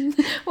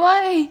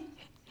 Why?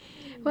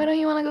 Why don't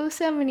you want to go to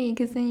 70?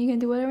 Because then you can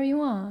do whatever you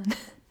want.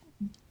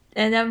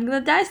 And I'm gonna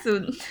die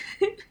soon.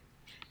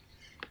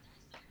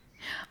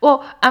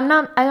 Well, I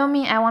don't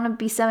mean I want to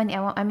be 70.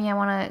 I mean I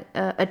want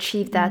to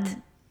achieve that.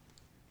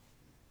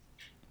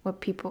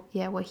 What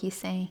he's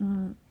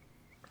saying.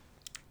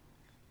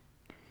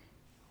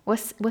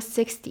 What's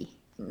 60?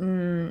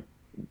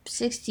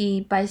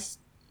 60, by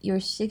your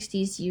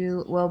 60s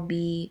you will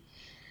be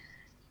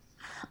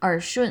耳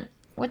顺.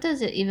 What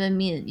does it even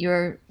mean?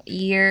 Your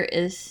year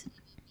is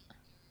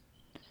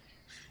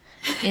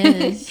through. Yeah,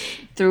 I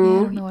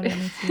don't know what it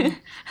means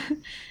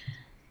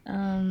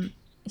either.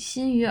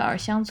 心与耳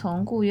相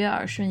从，故曰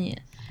耳顺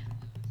也.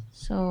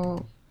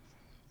 So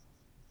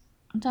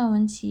段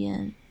文其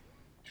言.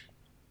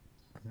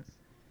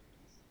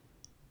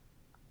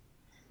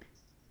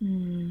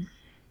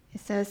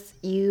 says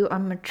you are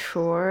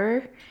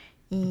mature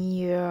in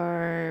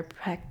your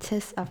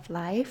practice of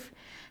life.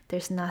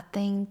 There's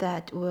nothing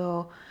that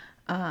will,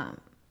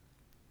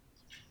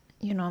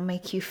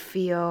 make you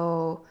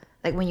feel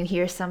like when you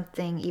hear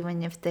something,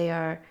 even if they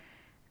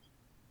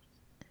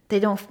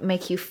don't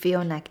make you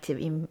feel negative,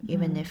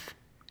 even if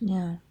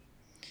Yeah,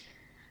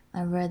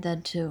 I read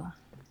that too.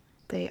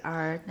 they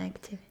are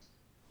negative.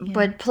 Yeah.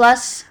 But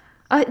plus,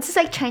 It's just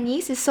like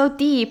Chinese is so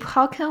deep.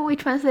 How can we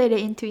translate it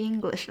into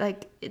English?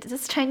 Like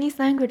this Chinese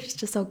language is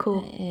just so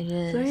cool. it is.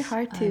 It's very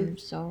hard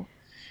to.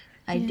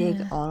 I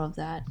dig all of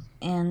that.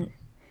 And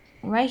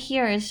right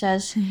here it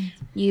says,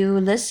 you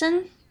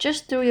listen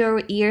just through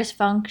your ears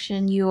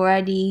function. You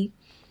already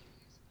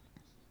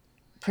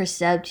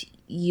perceive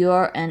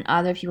your and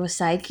other people's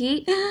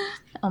psyche.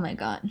 Oh my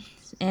god.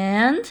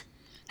 And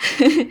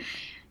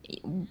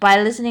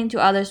by listening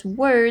to others'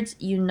 words,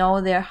 you know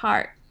their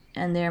heart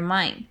and their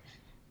mind.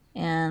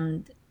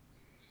 And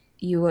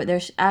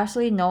there's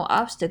absolutely no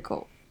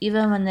obstacle.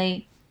 Even when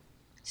they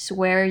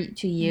swear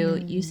to you,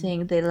 you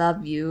think they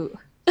love you.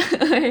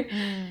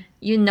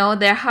 You know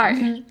their heart.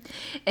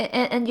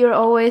 And you're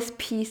always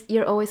peace.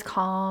 You're always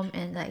calm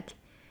and like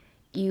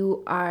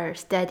you are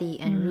steady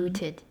and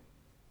rooted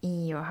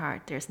in your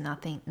heart. There's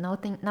nothing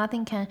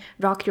can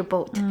rock your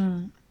boat.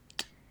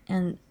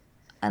 And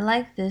I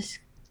like this.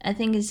 I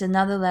think it's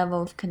another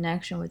level of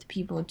connection with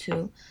people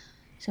too.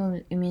 So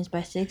it means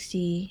by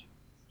 60,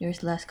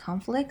 there's less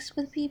conflicts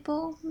with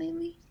people,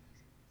 maybe.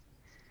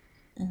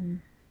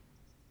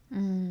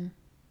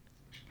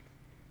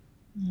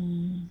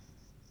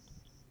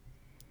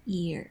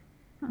 Year.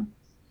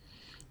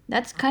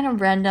 That's kind of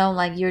random.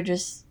 Like you're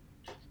just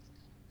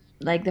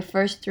like the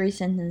first 3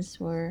 sentences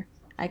were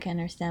I can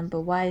understand,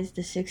 but why is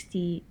the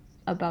 60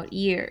 about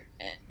year?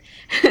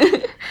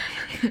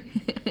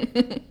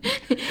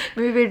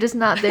 Maybe we're just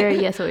not there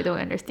yet, so we don't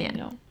understand.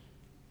 No.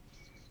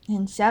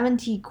 And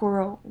 70,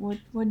 Coral.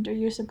 What are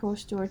you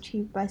supposed to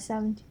achieve by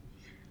 70?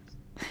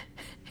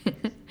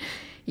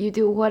 You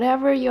do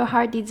whatever your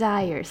heart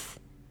desires,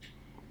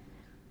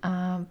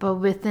 but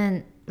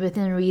within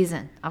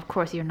reason. Of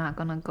course, you're not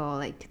gonna go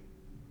like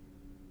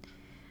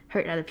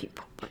hurt other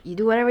people, but you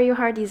do whatever your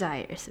heart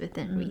desires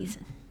within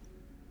reason.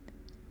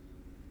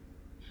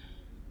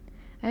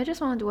 I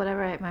just want to do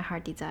whatever my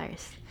heart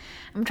desires.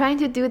 I'm trying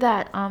to do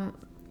that.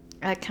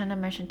 I kind of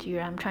mentioned to you,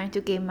 I'm trying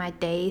to give my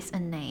days a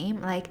name.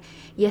 Like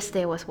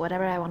yesterday was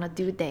whatever I want to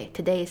do day.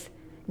 Today's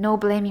no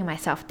blaming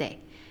myself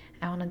day.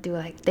 I want to do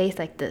like days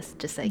like this,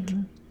 just like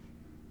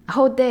a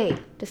whole day.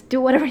 Just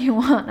do whatever you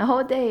want. A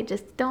whole day,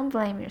 just don't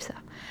blame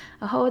yourself.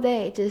 A whole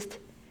day, just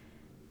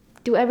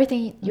do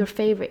everything your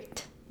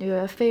favorite.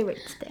 Your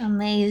favorite day.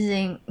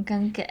 Amazing. I'm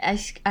gonna get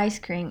ice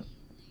cream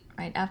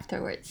right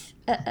afterwards.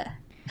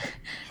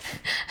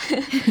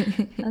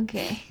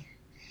 Okay.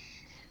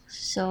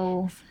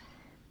 So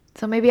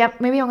maybe I'm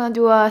gonna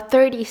do a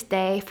 30s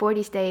day,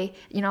 40s day.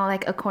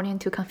 Like according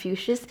to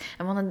Confucius,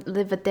 I want to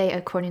live a day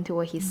according to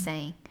what he's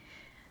saying.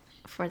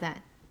 For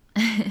that,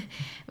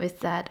 with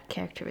that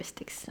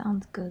characteristics.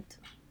 Sounds good.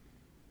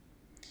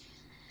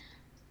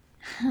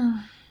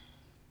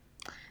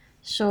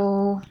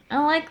 So I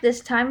like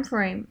this time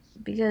frame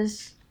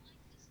because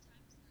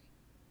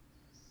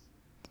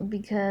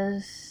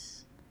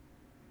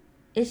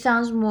it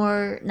sounds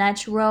more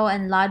natural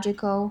and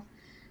logical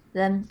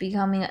than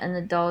becoming an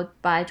adult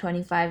by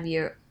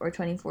 25-year or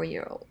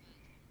 24-year-old.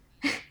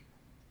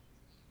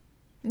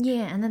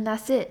 Yeah, and then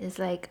that's it. It's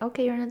like,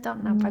 okay, you're an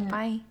adult now. Bye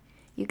bye.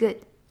 You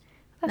good?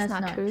 That's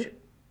not true.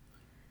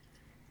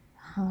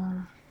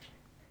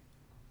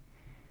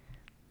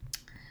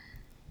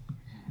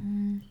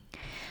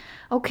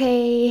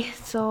 Okay,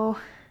 so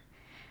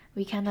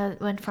we kind of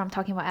went from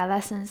talking about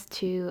adolescence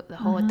to the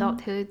whole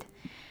adulthood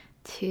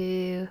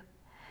to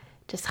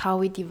just how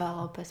we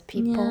develop as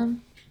people.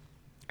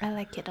 I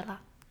like it a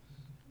lot.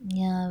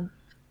 Yeah,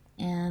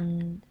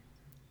 and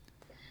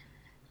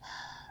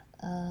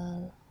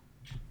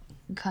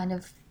kind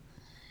of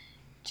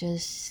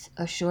just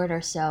assured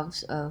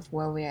ourselves of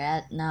where we're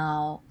at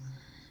now,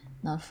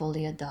 not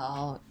fully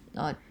adult,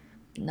 not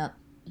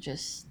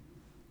just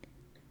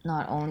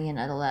not only an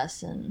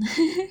adolescent.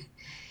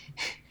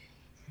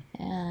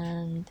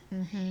 And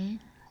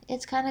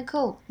it's kind of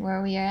cool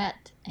where we are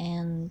at.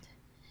 And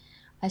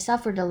I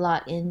suffered a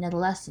lot in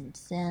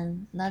adolescence,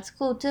 and that's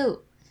cool too.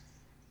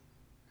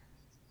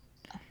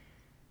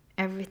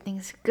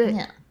 Everything's good.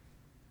 Yeah.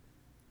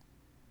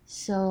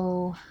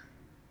 So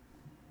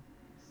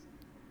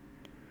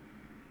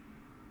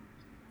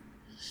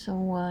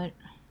what?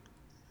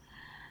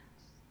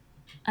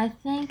 I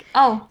think.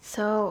 Oh.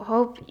 So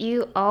hope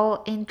you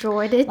all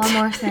enjoyed it. One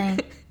more thing.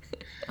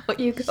 Oh,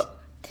 you go.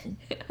 Okay.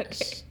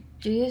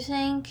 Do you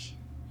think?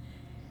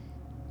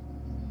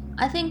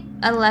 I think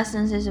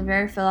adolescence is a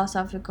very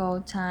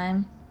philosophical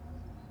time.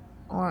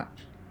 Or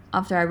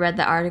after I read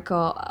the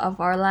article of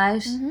our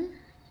lives,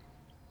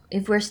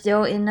 if we're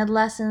still in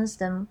adolescence,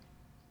 then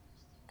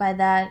by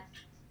that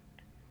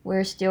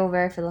we're still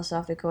very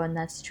philosophical, and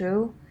that's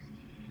true.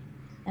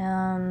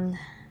 And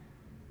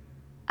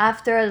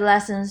after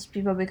adolescence,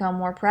 people become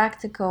more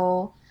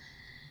practical,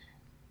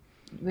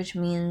 which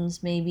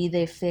means maybe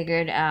they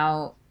figured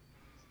out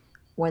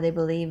what they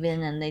believe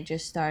in and they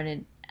just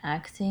started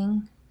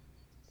acting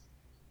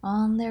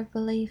on their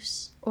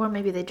beliefs. Or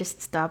maybe they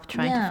just stopped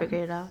trying to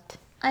figure it out.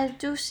 I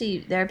do see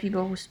there are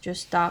people who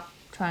just stop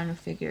trying to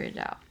figure it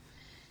out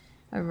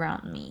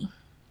around me.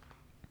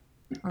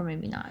 Or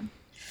maybe not.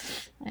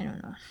 I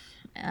don't know.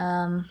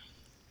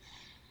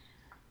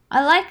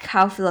 I like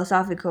how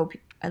philosophical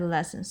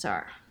adolescents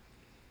are.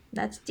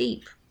 That's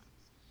deep.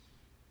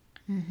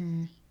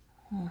 Mm-hmm.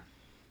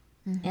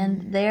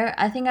 And there,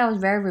 I think I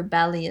was very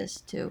rebellious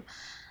too.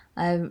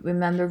 I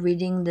remember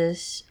reading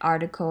this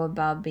article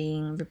about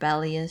being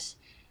rebellious,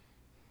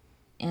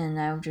 and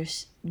I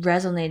just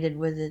resonated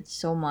with it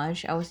so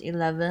much. I was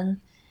 11,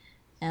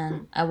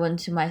 and I went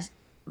to my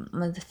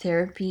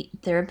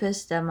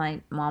therapist that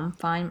my mom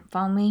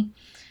found me,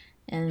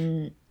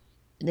 and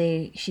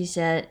she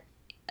said,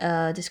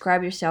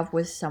 describe yourself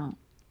with some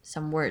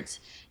words,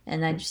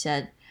 and I just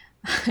said,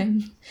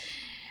 I'm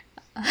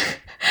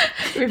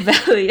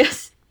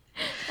rebellious.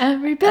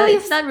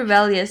 Rebellious. It's not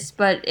rebellious,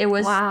 but it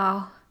was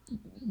wow.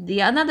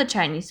 Another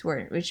Chinese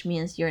word, which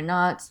means you're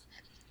not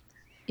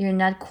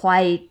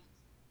quite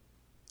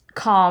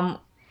calm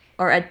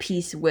or at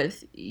peace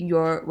with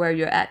where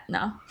you're at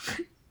now.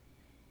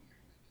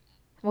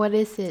 What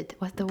is it?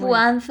 What's the 不 word?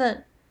 安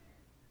分.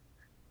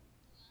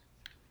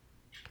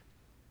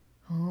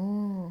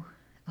 Oh,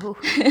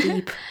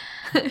 deep.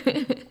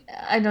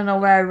 I don't know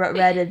where I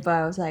read it, but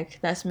I was like,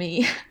 that's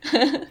me.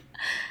 I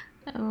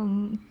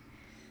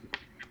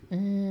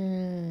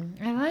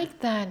like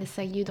that. It's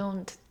like you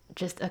don't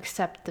just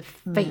accept the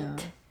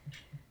fate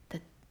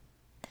that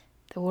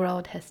the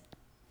world has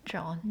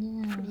drawn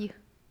for you.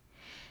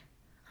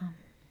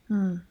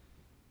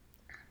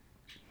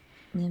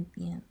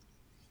 Yeah.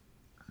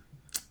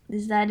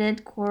 Is that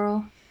it,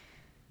 Coral?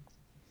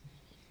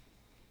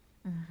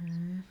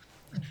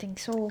 I think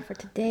so for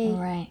today. All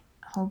right.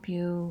 Hope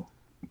you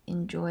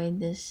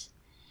enjoyed this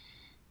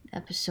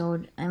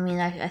episode. I mean,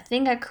 I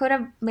think I could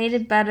have made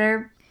it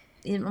better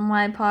in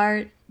my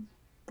part,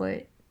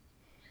 but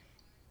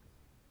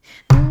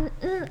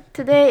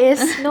today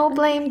is no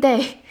blame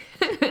day.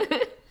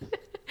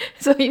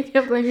 So you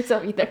can't blame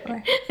yourself either.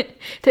 Right.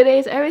 Today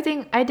is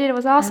everything I did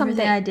was awesome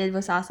everything day. I did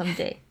was awesome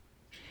day.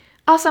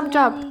 Awesome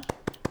job.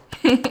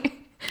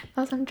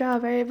 Awesome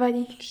job,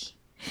 everybody.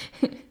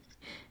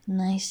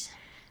 Nice.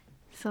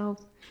 So,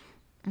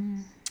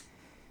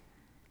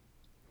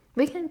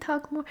 we can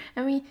talk more.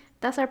 I mean,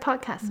 that's our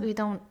podcast. We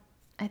don't.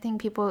 I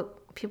think people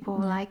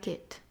like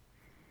it.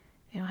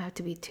 We don't have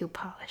to be too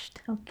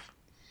polished. Okay.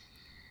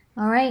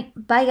 All right.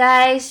 Bye,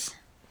 guys.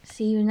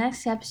 See you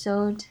next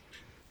episode.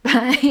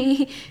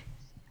 Bye.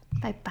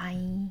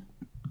 Bye.